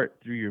your heart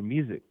through your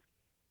music,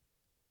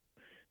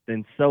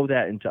 then sow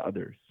that into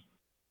others.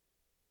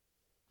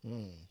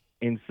 Mm.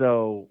 And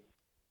so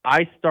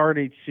I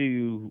started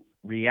to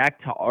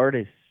react to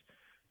artists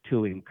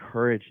to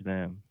encourage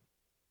them,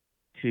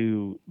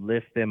 to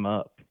lift them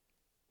up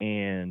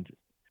and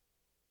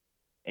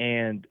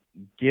and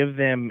give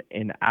them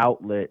an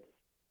outlet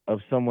of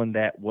someone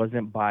that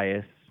wasn't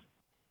biased,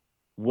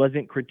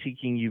 wasn't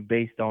critiquing you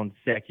based on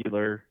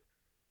secular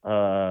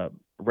uh,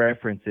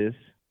 references,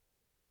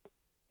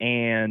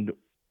 and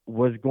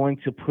was going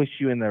to push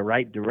you in the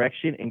right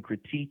direction and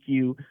critique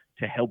you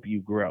to help you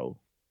grow.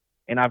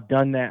 And I've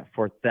done that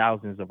for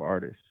thousands of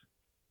artists.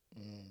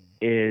 Mm.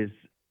 Is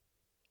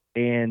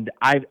and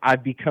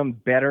I've become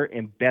better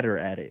and better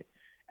at it,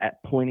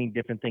 at pointing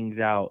different things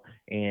out.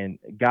 And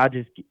God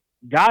has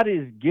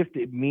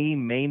gifted me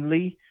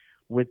mainly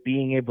with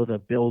being able to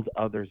build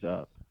others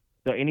up.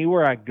 So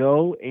anywhere I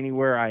go,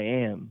 anywhere I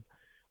am,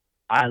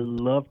 I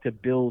love to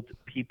build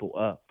people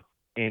up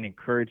and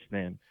encourage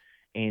them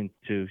and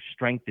to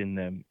strengthen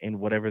them in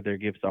whatever their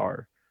gifts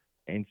are.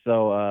 And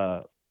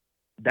so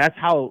that's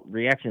how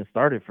reaction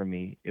started for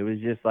me. It was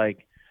just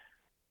like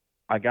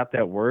I got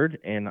that word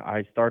and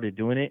I started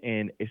doing it,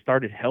 and it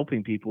started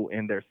helping people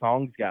and their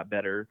songs got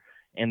better.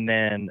 And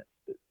then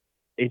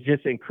it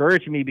just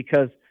encouraged me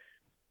because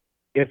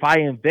if I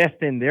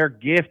invest in their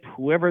gift,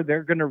 whoever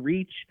they're going to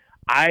reach,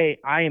 I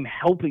am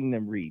helping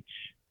them reach.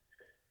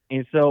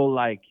 And so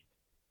like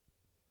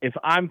if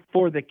I'm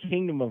for the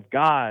kingdom of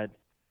God,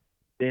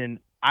 then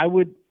I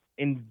would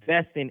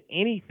invest in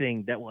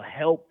anything that will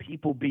help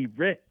people be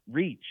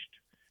reached.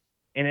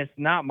 And it's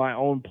not my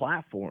own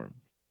platform.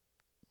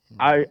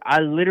 Right. I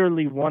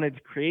literally wanted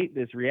to create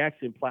this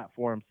reaction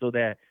platform so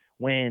that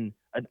when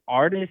an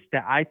artist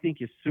that I think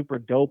is super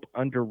dope,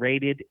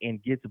 underrated,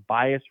 and gets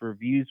biased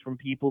reviews from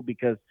people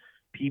because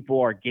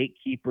people are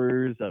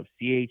gatekeepers of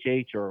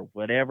CHH or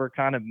whatever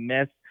kind of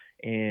mess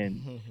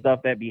and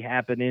stuff that be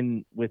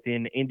happening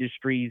within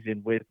industries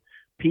and with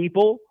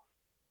people,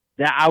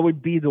 that I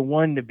would be the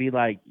one to be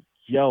like,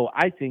 yo,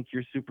 I think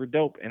you're super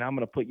dope and I'm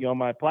going to put you on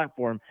my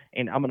platform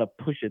and I'm going to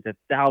push it to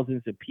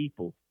thousands of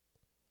people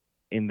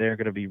and they're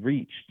going to be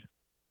reached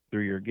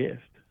through your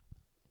gift.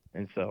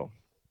 And so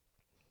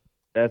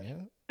that's Yeah.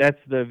 that's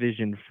the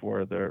vision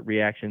for the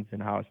reactions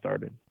and how it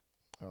started.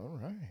 All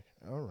right.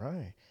 All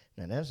right.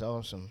 Now that's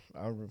awesome.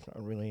 I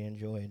really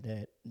enjoyed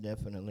that.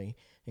 Definitely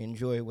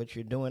enjoy what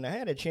you're doing. I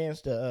had a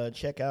chance to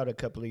check out a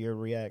couple of your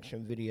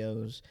reaction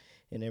videos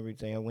and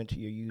everything. I went to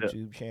your Yeah.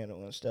 YouTube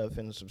channel and stuff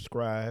and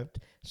subscribed.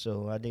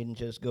 So I didn't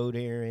just go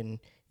there and,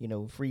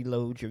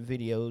 freeload your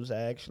videos.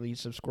 I actually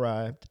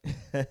subscribed.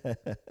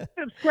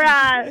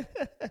 Subscribe.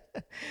 Put the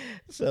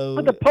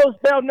So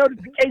post bell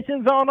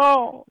notifications on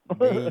all.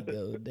 there you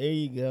go. There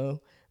you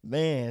go.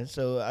 Man,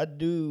 so I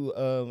do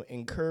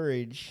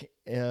encourage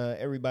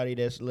everybody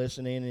that's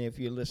listening, and if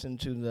you listen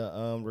to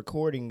the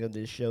recording of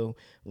this show,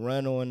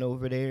 run on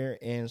over there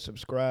and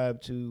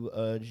subscribe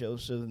to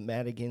Joseph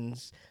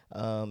Madigan's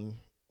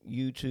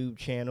YouTube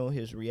channel.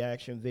 His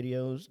reaction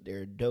videos,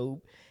 they're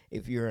dope.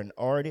 If you're an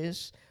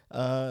artist,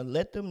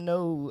 let them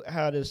know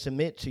how to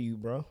submit to you,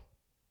 bro.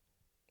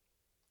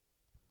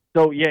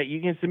 So yeah, you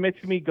can submit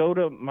to me. Go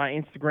to my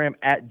Instagram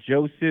at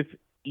Joseph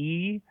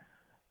E.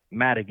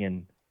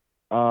 Madigan.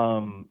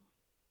 Um,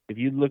 if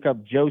you look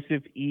up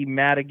Joseph E.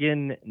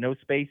 Madigan, no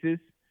spaces,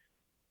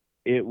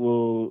 it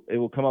will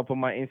come up on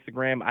my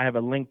Instagram. I have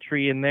a link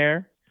tree in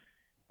there.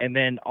 And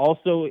then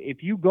also,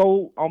 if you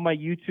go on my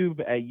YouTube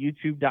at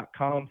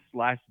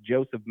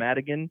youtube.com/Joseph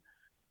Madigan,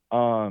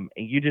 and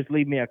you just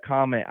leave me a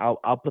comment,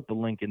 I'll put the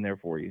link in there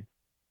for you.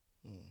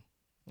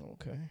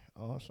 Okay,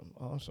 awesome,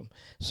 awesome.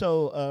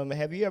 So,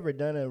 have you ever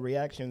done a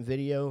reaction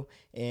video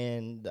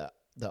and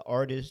the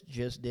artist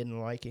just didn't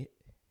like it?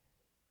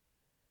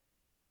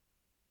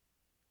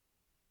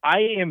 I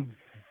am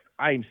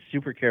I am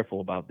super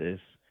careful about this,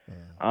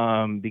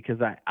 Yeah. because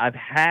I've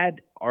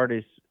had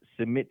artists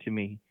submit to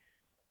me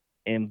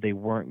and they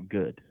weren't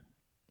good,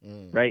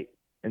 Mm. right?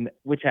 And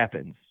which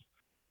happens.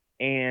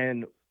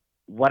 And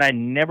what I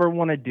never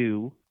want to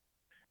do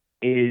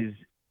is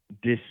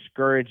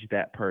discourage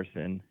that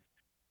person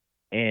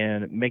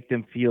and make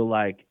them feel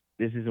like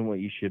this isn't what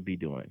you should be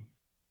doing.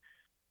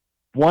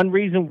 One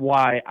reason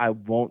why I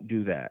won't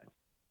do that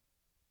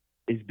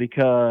is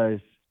because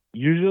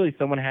usually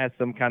someone has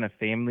some kind of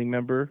family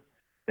member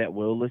that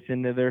will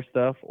listen to their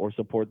stuff or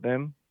support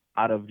them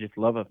out of just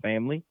love of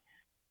family,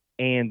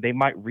 and they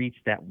might reach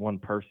that one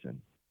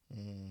person.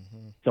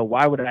 Mm-hmm. So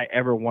why would I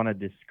ever want to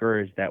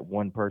discourage that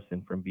one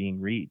person from being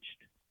reached?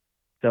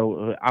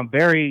 So I'm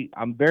very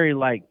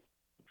like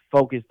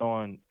focused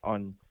on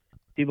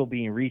people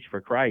being reached for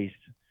Christ.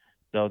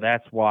 So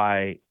that's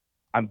why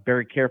I'm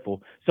very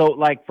careful. So,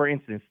 like for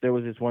instance, there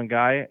was this one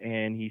guy,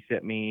 and he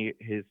sent me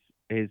his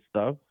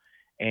stuff,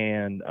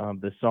 and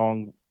the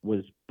song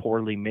was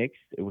poorly mixed.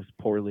 It was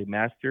poorly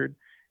mastered.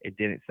 It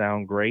didn't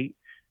sound great.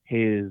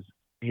 His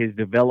his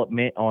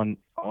development on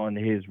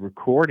his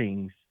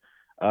recordings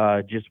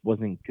just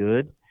wasn't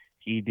good.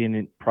 He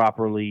didn't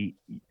properly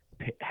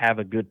have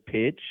a good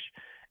pitch,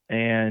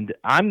 and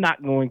I'm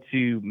not going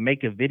to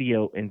make a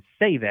video and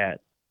say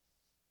that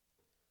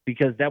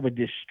because that would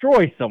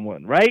destroy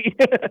someone, right?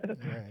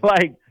 Right.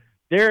 Like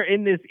they're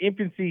in this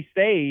infancy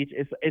stage.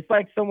 It's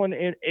like someone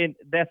in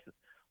that's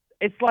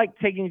it's like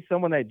taking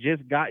someone that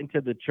just got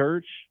into the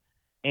church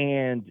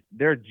and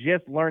they're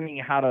just learning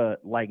how to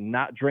like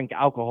not drink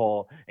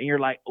alcohol, and you're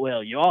like,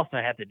 well, you also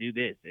have to do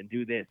this and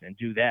do this and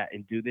do that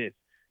and do this.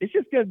 It's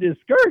just going to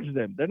discourage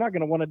them. They're not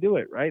going to want to do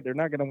it, right? They're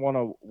not going to want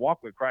to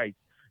walk with Christ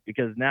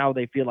because now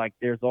they feel like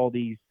there's all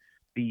these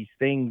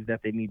things that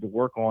they need to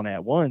work on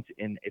at once,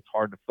 and it's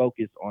hard to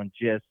focus on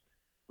just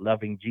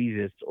loving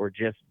Jesus or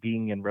just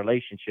being in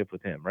relationship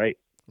with him, right?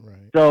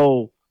 Right.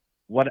 So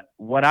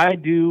what I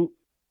do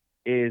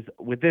is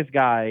with this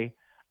guy,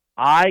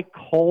 I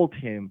called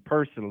him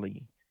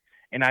personally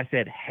and I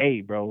said, "Hey,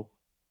 bro,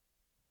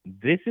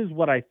 this is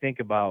what I think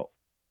about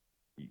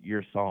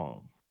your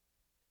song.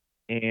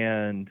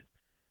 And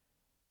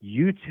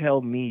you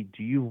tell me,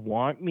 do you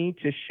want me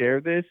to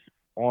share this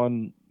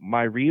on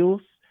my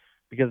reels?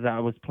 Because I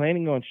was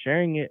planning on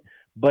sharing it,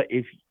 but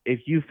if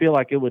you feel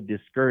like it would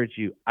discourage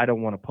you, I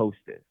don't want to post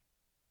it.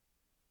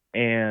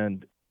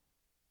 And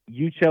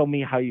you tell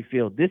me how you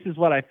feel. This is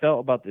what I felt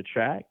about the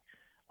track,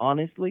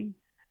 honestly,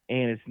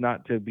 and it's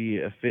not to be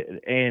a fit.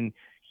 And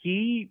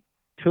he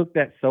took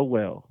that so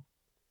well.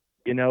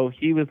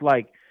 He was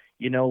like,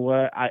 you know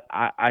what?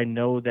 I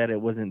know that it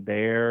wasn't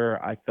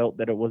there. I felt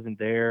that it wasn't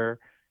there,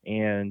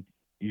 and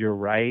you're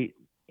right.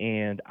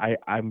 And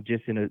I'm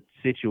just in a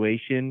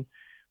situation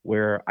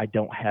where I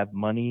don't have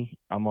money.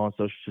 I'm on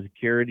Social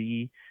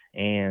Security,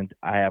 and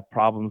I have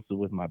problems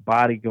with my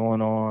body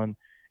going on.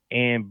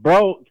 And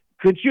bro,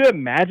 could you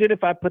imagine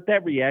if I put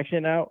that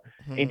reaction out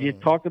and just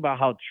Hmm. talked about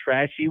how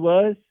trash he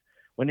was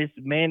when this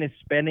man is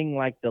spending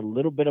like the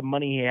little bit of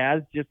money he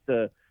has just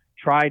to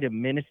try to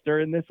minister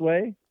in this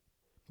way?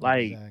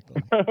 Like,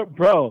 Exactly.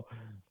 bro.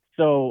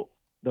 So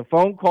the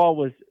phone call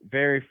was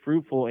very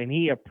fruitful, and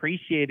he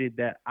appreciated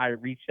that I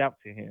reached out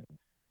to him.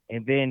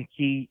 And then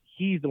he's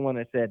the one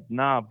that said,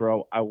 "Nah,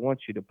 bro, I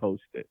want you to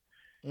post it."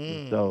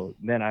 And Mm. so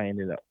then I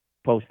ended up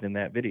posting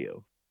that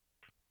video.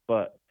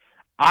 But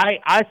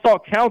I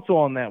sought counsel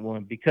on that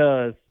one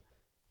because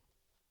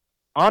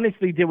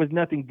honestly, there was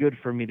nothing good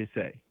for me to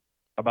say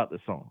about the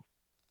song,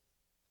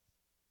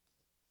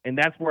 and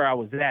that's where I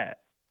was at.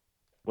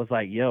 Was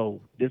like,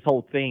 yo, this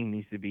whole thing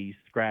needs to be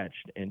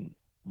scratched and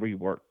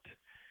reworked,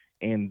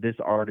 and this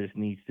artist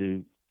needs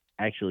to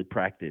actually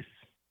practice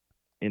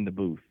in the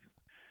booth.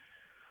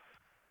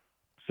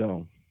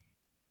 So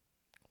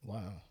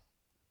Wow.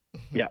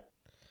 yeah,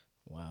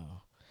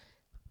 Wow.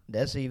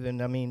 That's even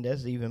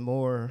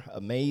more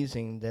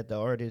amazing that the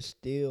artist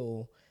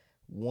still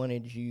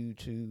wanted you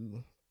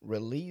to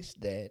release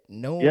that, yeah,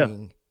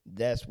 knowing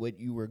that's what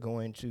you were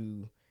going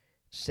to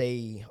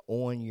say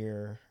on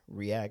your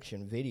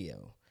reaction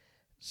video.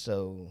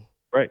 So,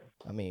 right,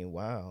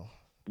 wow,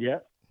 yeah.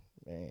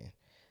 man.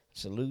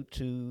 Salute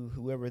to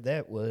whoever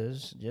that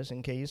was, just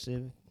in case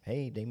if,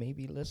 hey, they may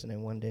be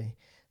listening one day.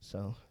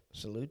 So,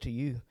 salute to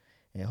you.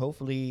 And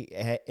hopefully,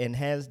 and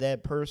has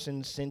that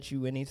person sent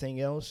you anything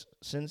else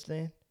since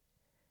then?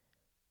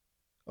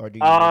 Or do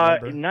you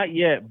remember? Not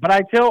yet, but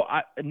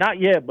not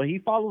yet, but he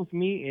follows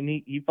me and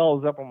he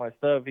follows up on my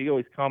stuff. He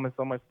always comments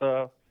on my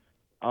stuff.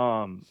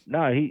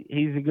 No,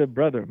 he's a good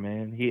brother,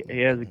 man. He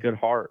has a Okay. good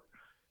heart,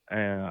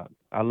 and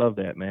I love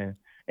that, man.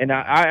 And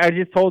Wow. I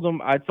just told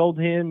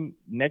him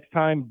next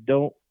time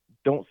don't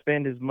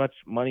spend as much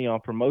money on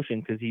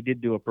promotion because he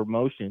did do a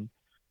promotion.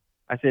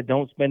 I said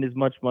don't spend as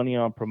much money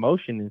on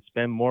promotion and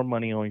spend more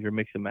money on your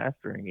mix and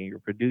mastering and your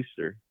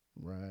producer.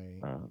 Right.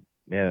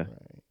 Yeah,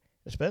 Right.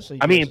 Especially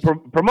I mean just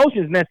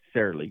promotion is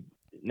necessary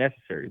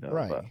though, but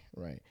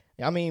right.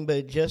 Right.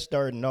 But just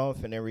starting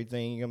off and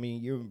everything.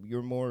 You're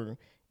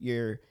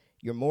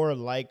you're more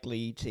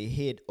likely to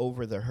hit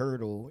over the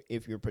hurdle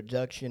if your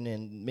production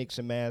and mix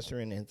and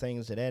mastering and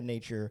things of that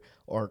nature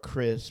are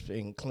crisp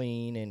and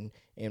clean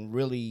and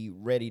really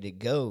ready to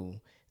go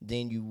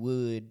than you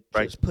would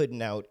right, just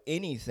putting out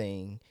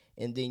anything,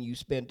 and then you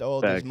spent all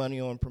this facts. money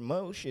on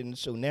promotion,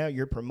 so now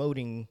you're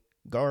promoting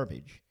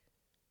garbage.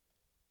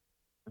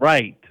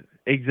 Right,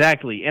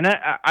 exactly. And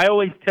I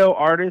always tell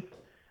artists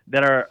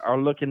that are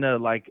looking to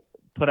like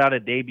put out a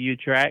debut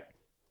track,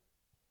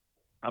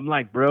 I'm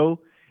like, bro,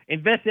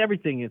 invest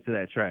everything into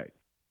that track.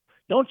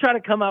 Don't try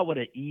to come out with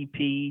an EP.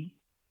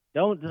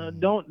 Mm.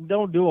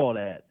 Don't do all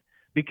that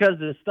because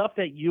the stuff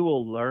that you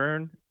will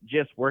learn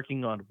just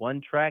working on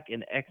one track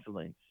in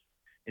excellence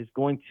is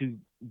going to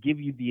give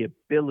you the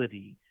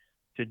ability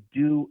to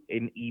do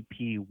an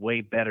EP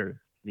way better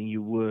than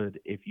you would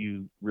if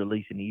you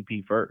release an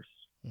EP first.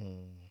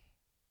 Mm.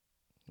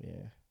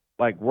 Yeah.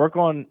 Like work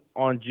on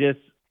just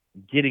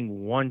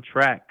getting one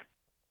track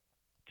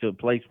to a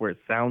place where it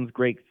sounds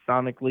great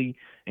sonically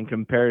in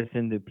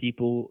comparison to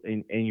people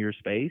in your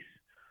space,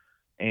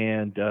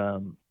 and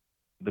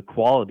the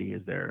quality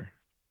is there,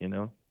 you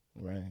know.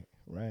 Right,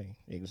 right,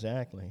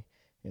 exactly,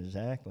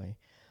 exactly.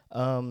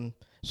 Um,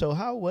 so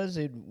how was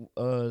it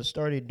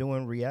started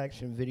doing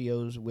reaction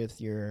videos with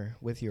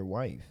your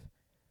wife?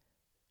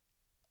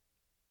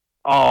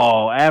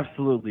 Oh,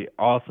 absolutely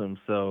awesome.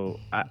 So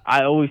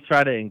I always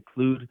try to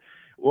include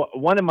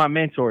one of my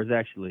mentors,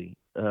 actually.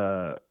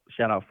 Shout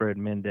out Fred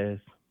Mendez,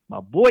 my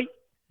boy.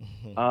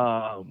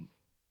 Um,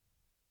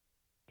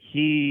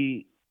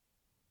 he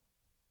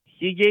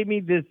he gave me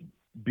this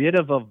bit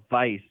of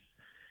advice,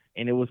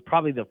 and it was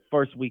probably the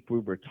first week we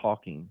were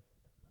talking,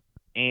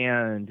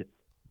 and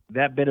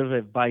that bit of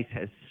advice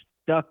has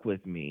stuck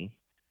with me,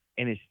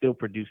 and is still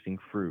producing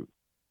fruit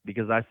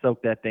because I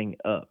soaked that thing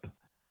up.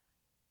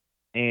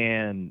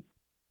 And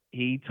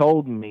he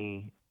told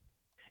me,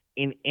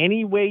 in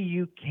any way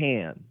you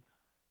can,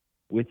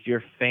 with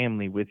your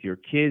family, with your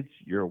kids,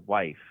 your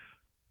wife,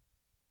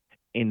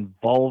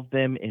 involve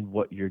them in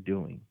what you're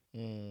doing.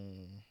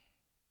 Mm,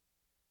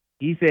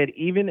 He said,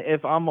 even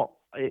if I'm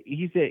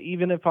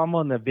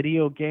on the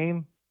video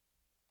game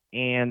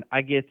and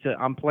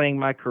I'm playing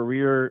my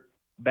career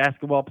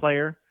basketball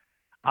player,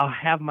 I'll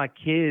have my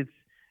kids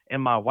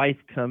and my wife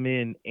come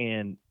in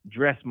and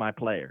dress my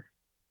player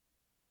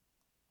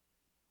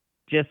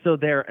just so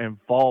they're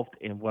involved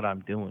in what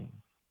I'm doing.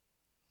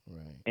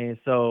 right. And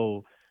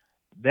so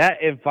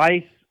that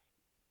advice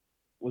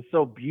was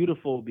so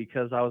beautiful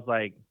because I was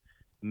like,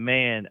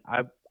 man,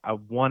 I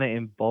want to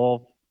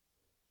involve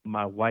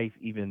my wife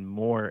even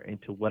more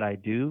into what I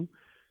do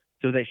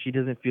so that she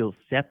doesn't feel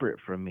separate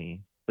from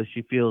me, but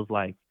she feels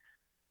like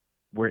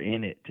we're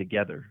in it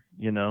together,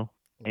 you know?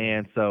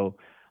 And Right. so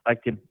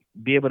like to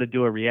be able to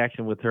do a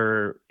reaction with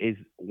her is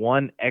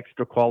one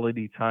extra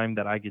quality time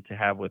that I get to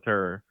have with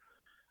her.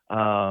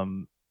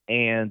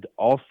 And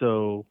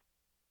also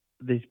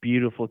this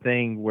beautiful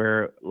thing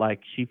where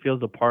like she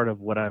feels a part of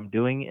what I'm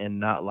doing and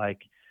not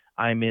like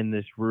I'm in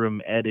this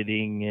room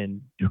editing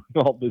and doing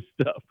all this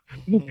stuff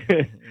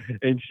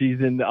and she's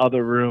in the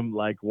other room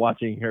like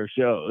watching her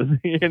shows,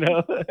 you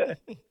know?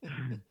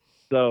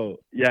 So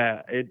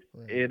yeah, Right.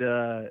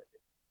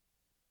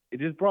 it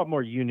just brought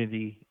more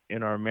unity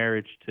in our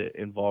marriage to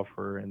involve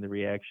her in the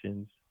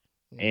reactions.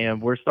 And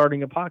Yeah. we're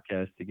starting a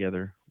podcast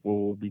together where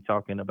we'll be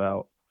talking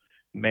about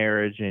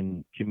marriage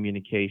and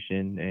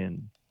communication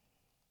and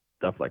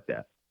stuff like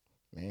that.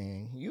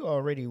 Man, you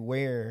already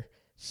wear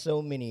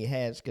so many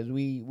hats because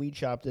we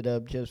chopped it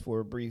up just for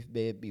a brief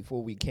bit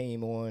before we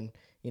came on,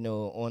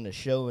 on the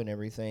show and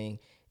everything.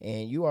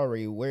 And you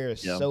already wear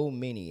Yeah. so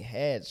many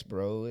hats,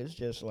 bro. It's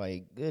just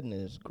like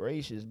goodness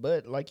gracious.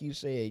 But like you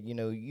said,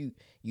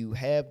 you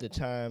have the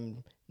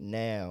time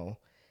now.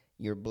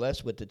 You're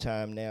blessed with the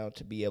time now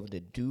to be able to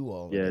do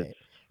all of Yes. that.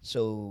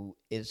 So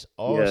it's Yes.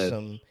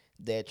 awesome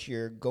that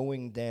you're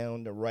going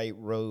down the right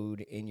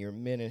road and you're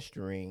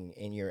ministering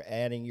and you're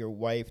adding your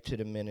wife to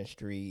the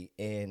ministry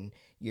and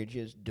you're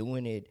just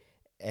doing it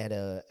at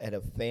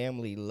a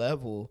family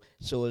level.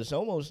 So it's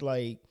almost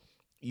like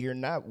you're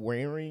not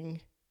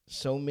wearing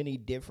so many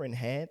different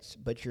hats,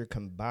 but you're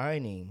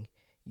combining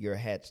your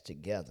hats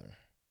together.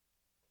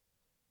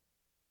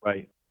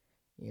 Right.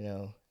 you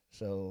know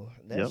so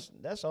Yep.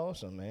 that's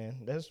awesome,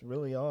 man. That's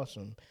really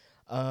awesome.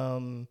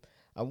 um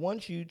I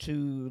want you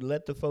to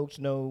let the folks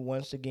know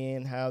once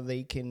again how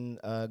they can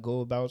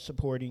go about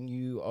supporting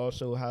you,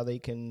 also how they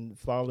can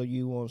follow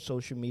you on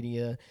social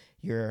media,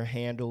 your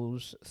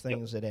handles, Yep.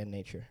 things of that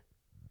nature.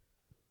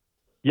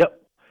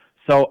 Yep.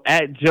 So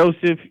at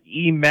Joseph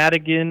E.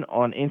 Madigan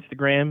on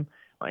Instagram.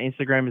 My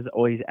Instagram is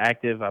always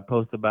active. I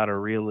post about a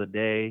reel a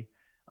day.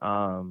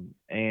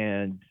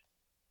 And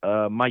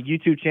my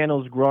YouTube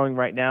channel is growing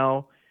right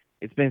now.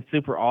 It's been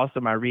super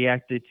awesome. I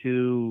reacted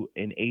to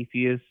an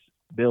atheist,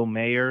 Bill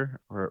Mayer,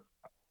 or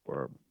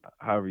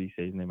however you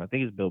say his name. I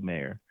think it's Bill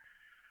Mayer.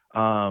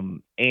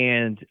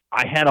 And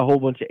I had a whole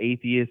bunch of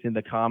atheists in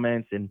the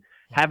comments and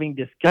having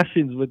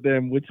discussions with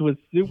them, which was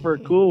super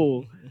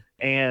cool.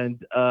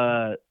 And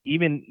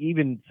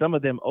even some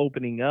of them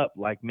opening up,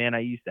 like, man, I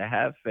used to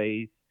have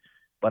faith,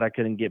 but I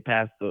couldn't get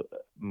past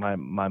my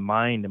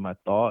mind and my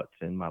thoughts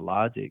and my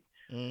logic.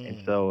 And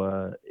Mm,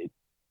 so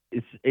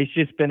it's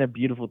just been a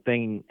beautiful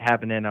thing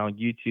happening on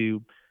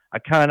YouTube. I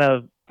kind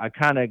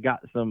of got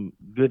some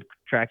good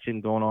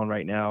traction going on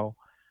right now.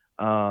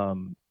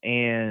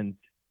 And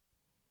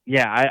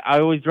yeah, I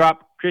always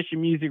drop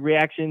Christian music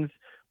reactions,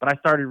 but I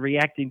started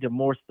reacting to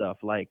more stuff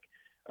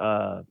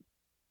uh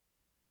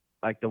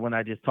like the one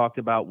I just talked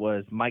about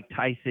was Mike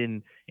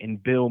Tyson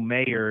and Bill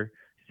Mayer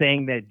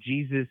saying that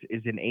Jesus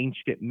is an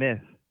ancient myth,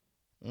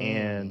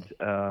 and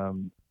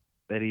mm.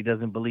 that he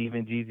doesn't believe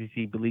in Jesus.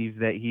 He believes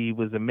that he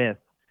was a myth,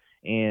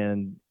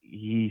 and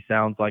he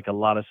sounds like a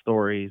lot of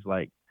stories.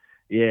 Like,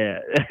 yeah.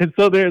 And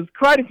so there's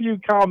quite a few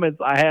comments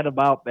I had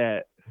about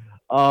that.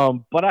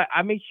 But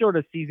I make sure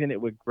to season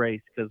it with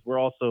grace because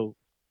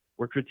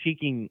we're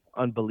critiquing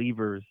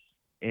unbelievers,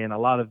 and a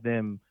lot of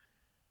them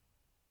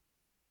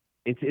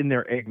it's in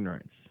their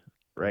ignorance,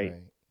 right?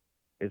 Right.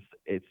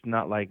 It's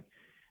not like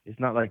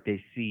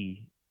they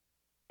see,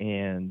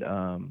 and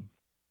I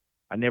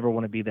never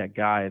want to be that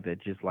guy that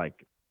just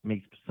like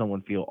makes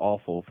someone feel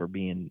awful for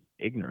being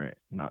ignorant,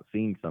 not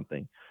seeing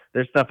something.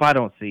 There's stuff I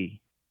don't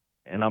see,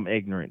 and I'm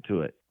ignorant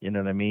to it. You know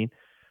what I mean?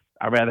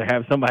 I'd rather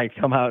have somebody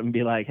come out and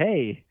be like,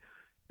 "Hey,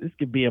 this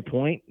could be a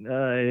point.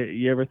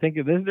 You ever think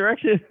of this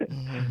direction?"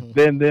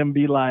 than them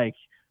be like,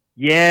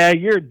 "Yeah,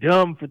 you're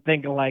dumb for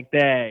thinking like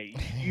that.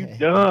 You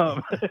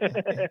dumb."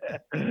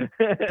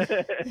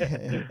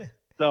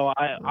 So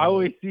I Right.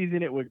 always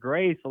season it with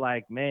grace,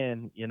 like,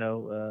 man,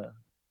 yeah,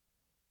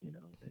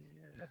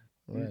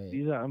 Right.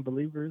 these are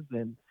unbelievers,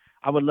 and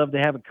I would love to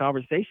have a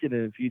conversation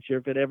in the future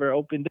if it ever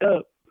opened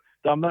up.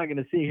 So I'm not going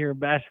to sit here and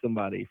bash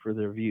somebody for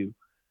their view.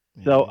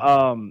 So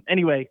Amen.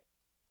 anyway,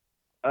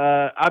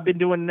 I've been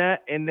doing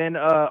that, and then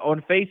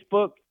on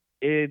Facebook,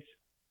 it's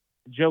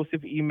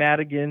Joseph E.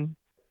 Madigan.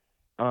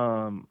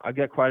 I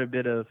got quite a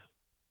bit of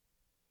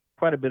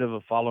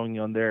a following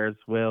on there as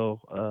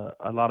well.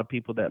 A lot of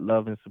people that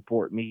love and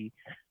support me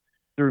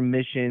through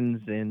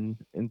missions and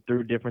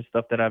through different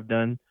stuff that I've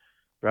done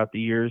throughout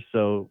the years.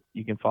 So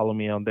you can follow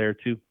me on there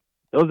too.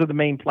 Those are the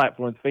main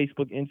platforms: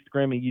 Facebook,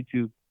 Instagram, and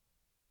YouTube.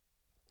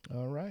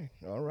 All right.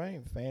 All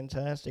right.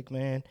 Fantastic,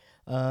 man.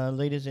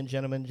 Ladies and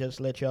gentlemen, just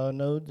let y'all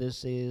know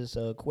this is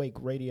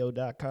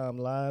QuakeRadio.com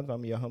live.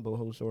 I'm your humble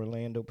host,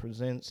 Orlando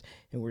Presents,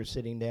 and we're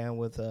sitting down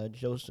with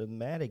Joseph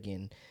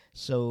Madigan.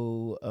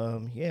 So,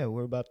 yeah,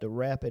 we're about to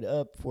wrap it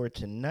up for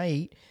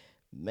tonight,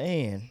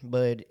 man.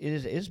 But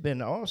it's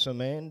been awesome,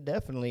 man.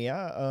 Definitely.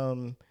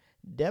 I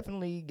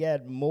definitely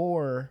got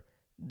more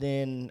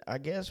than I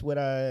guess what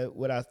I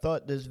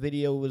thought this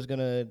video was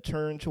gonna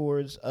turn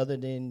towards, other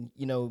than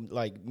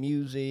like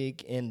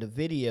music and the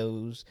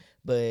videos.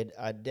 But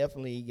I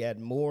definitely got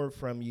more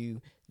from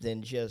you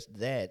than just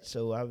that.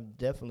 So I've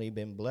definitely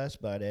been blessed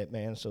by that,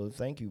 man. So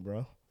thank you,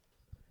 bro.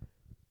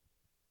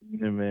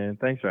 Yeah, man.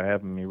 Thanks for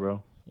having me,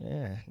 bro.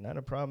 Yeah, not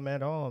a problem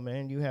at all,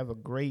 man. You have a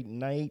great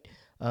night.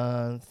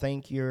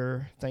 Thank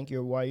your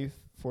wife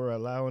for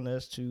allowing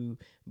us to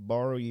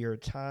borrow your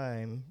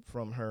time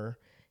from her,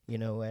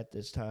 at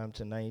this time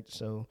tonight.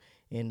 So,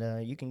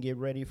 and you can get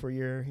ready for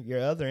your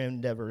other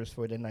endeavors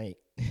for the night.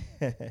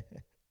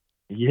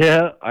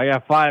 Yeah, I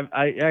got five.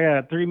 I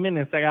got 3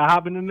 minutes. I got to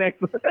hop in the next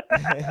one.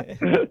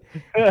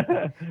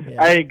 Yeah.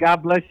 Hey,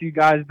 God bless you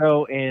guys,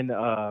 though. And,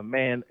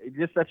 man, it's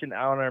just such an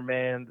honor,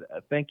 man.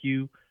 Thank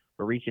you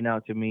for reaching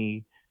out to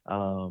me.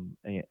 And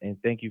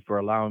thank you for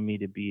allowing me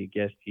to be a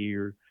guest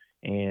here.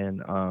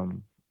 And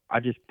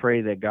I just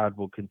pray that God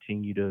will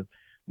continue to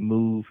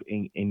move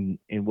in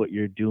what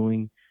you're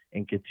doing,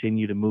 and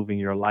continue to move in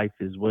your life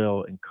as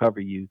well, and cover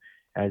you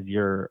as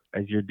you're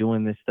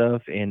doing this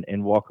stuff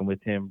and walking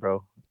with Him,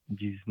 bro. In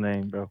Jesus'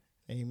 name, bro.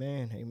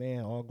 Amen.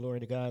 Amen. All glory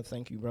to God.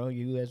 Thank you, bro.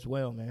 You as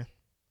well, man.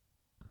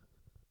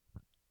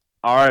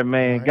 All right, All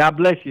man. right. God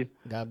bless you.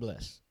 God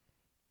bless.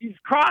 Jesus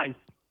Christ.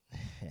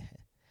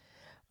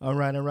 All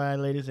right,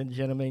 ladies and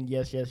gentlemen.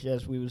 Yes.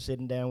 We were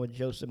sitting down with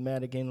Joseph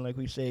Madigan. Like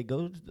we said,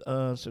 go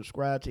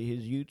subscribe to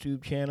his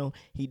YouTube channel.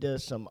 He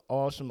does some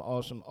awesome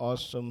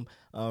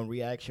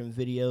reaction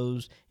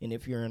videos. And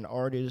if you're an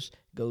artist,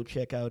 go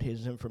check out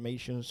his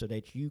information so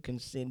that you can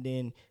send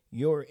in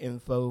your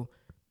info,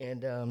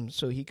 and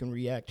so he can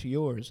react to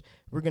yours.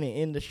 We're going to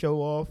end the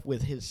show off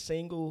with his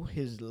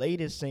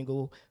latest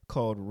single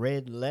called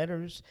Red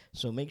Letters.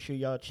 So make sure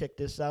y'all check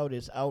this out.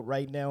 It's out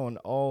right now on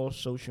on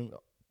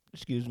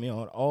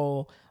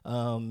all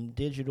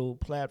digital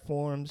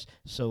platforms.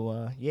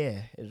 So,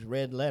 yeah, it's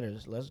Red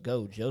Letters. Let's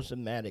go. Joseph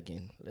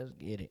Madigan. Let's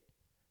get it.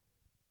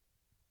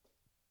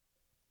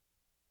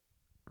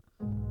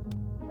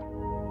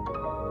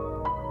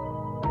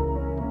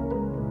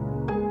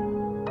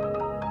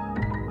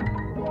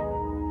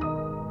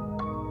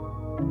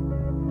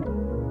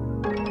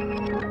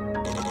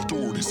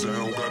 Authority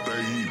sound got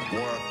that heat,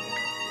 boy.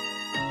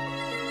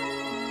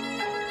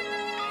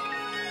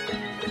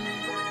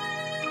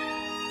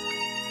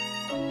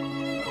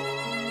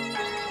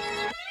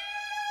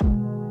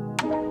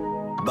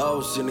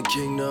 Boss in the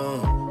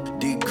kingdom,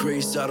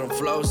 decrease out on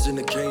flows in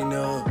the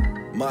kingdom.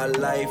 My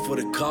life for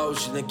the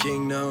coast in the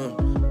kingdom.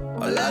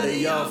 A lot of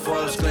y'all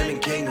folks claiming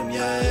kingdom,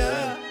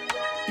 yeah.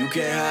 You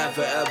can't hide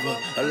forever.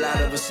 A lot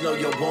of us know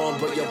you're born,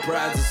 but your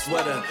pride's a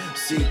sweater.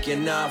 Seek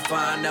and not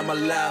find, I'm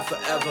alive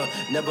forever.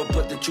 Never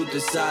put the truth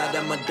aside,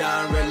 I'm a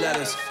dying red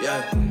letters,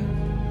 yeah.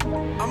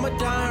 I'm a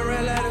dying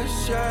red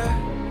letters, yeah.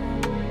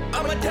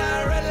 I'm a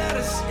dying red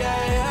letters,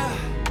 yeah.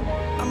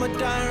 I'm a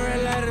dying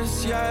red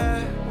letters,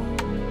 yeah.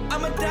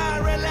 I'm a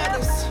dying red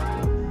letters.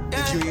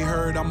 If you ain't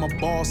heard, I'm a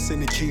boss in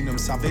the kingdom.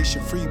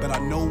 Salvation free, but I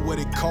know what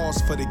it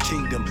costs for the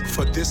kingdom.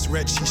 For this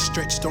wretch, he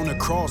stretched on the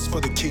cross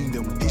for the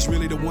kingdom. He's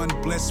really the one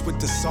blessed with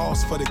the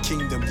sauce for the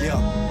kingdom, yeah.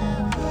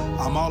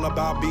 I'm all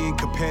about being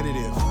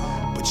competitive,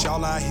 but But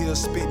y'all out here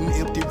spitting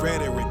empty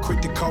rhetoric,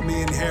 quick to call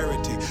me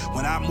inherited.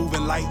 When I'm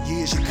moving light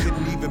years, you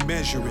couldn't even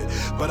measure it.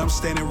 But I'm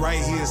standing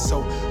right here,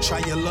 so try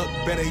your luck,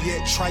 better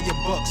yet, try your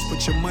bucks.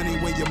 Put your money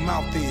where your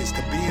mouth is,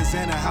 the Benz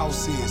and the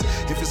house is.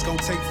 If it's gonna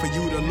take for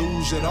you to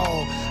lose it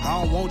all,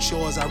 I don't want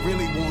yours, I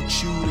really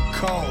want you to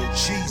call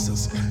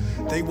Jesus.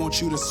 They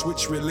want you to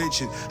switch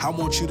religion. I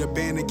want you to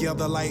band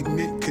together like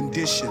mint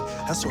condition.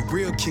 That's what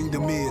real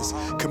kingdom is.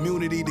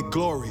 Community to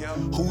glory.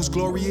 Whose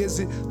glory is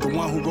it? The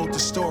one who wrote the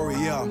story,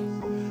 yeah.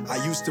 I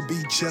used to be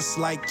just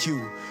like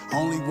you,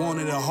 only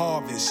wanted a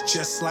harvest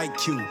just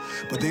like you.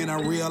 But then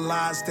I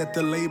realized that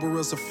the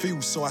laborers are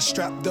few, so I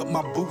strapped up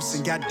my boots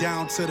and got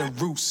down to the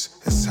roots.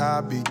 That's how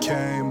I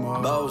became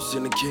a boss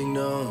in the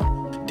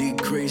kingdom.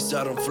 Decrease,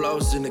 I don't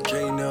floss in the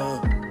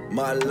kingdom.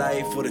 My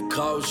life for the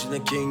cause in the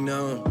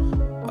kingdom.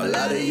 A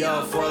lot of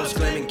y'all folks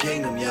claiming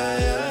kingdom,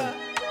 yeah.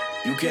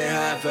 You can't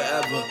hide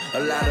forever. A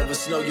lot of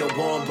us know you're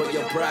born, but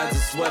your pride's a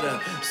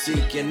sweater.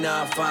 Seek and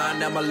not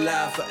find, I'm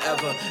alive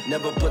forever.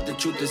 Never put the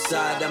truth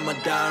aside, I'm a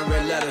dying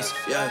red letters,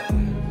 yeah.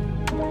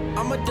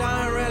 I'm a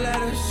dying red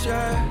letters,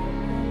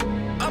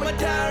 yeah. I'm a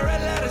dying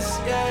red letters,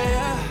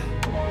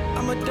 yeah.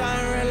 I'm a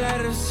dying red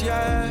letters,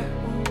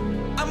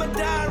 yeah. I'm a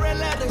dying red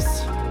letters,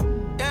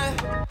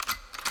 yeah.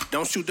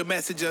 Don't shoot the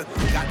messenger.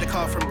 Got the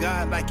call from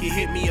God like it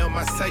hit me on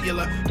my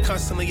cellular.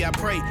 Constantly I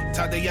pray,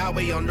 talk to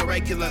Yahweh on the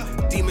regular.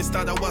 Demons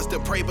thought I was the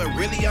prey, but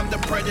really I'm the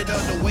predator.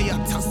 The way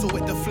I tussle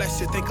with the flesh,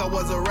 you think I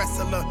was a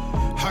wrestler.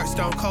 Heart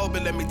stone cold,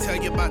 but let me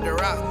tell you about the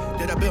rock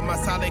that I built my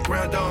solid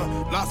ground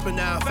on. Lost but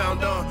now I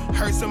found on.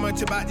 Heard so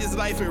much about this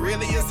life and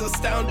really it's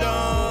astounding.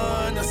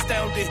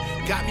 Astounded,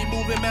 got me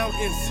moving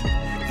mountains.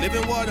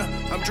 Living water,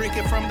 I'm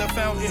drinking from the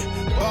fountain.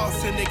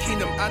 Boss in the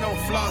kingdom, I don't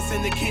floss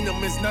in the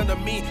kingdom. It's none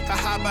of me, I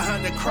hide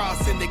behind the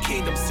cross in the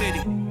kingdom city.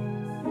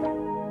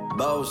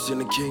 Boss in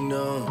the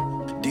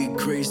kingdom.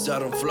 Decrease, I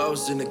don't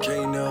floss in the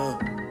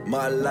kingdom.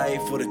 My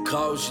life for the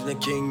cause in the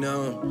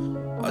kingdom.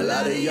 A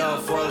lot of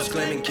y'all folks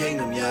claiming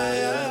kingdom,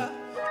 yeah.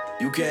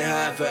 You can't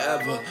hide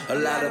forever. A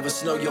lot of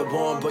us know you're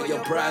born, but your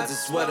pride's a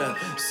sweater.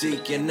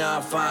 Seek and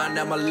not find,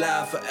 I'm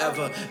alive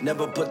forever.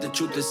 Never put the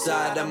truth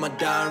aside, I'm a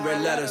dying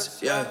red letters,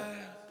 yeah.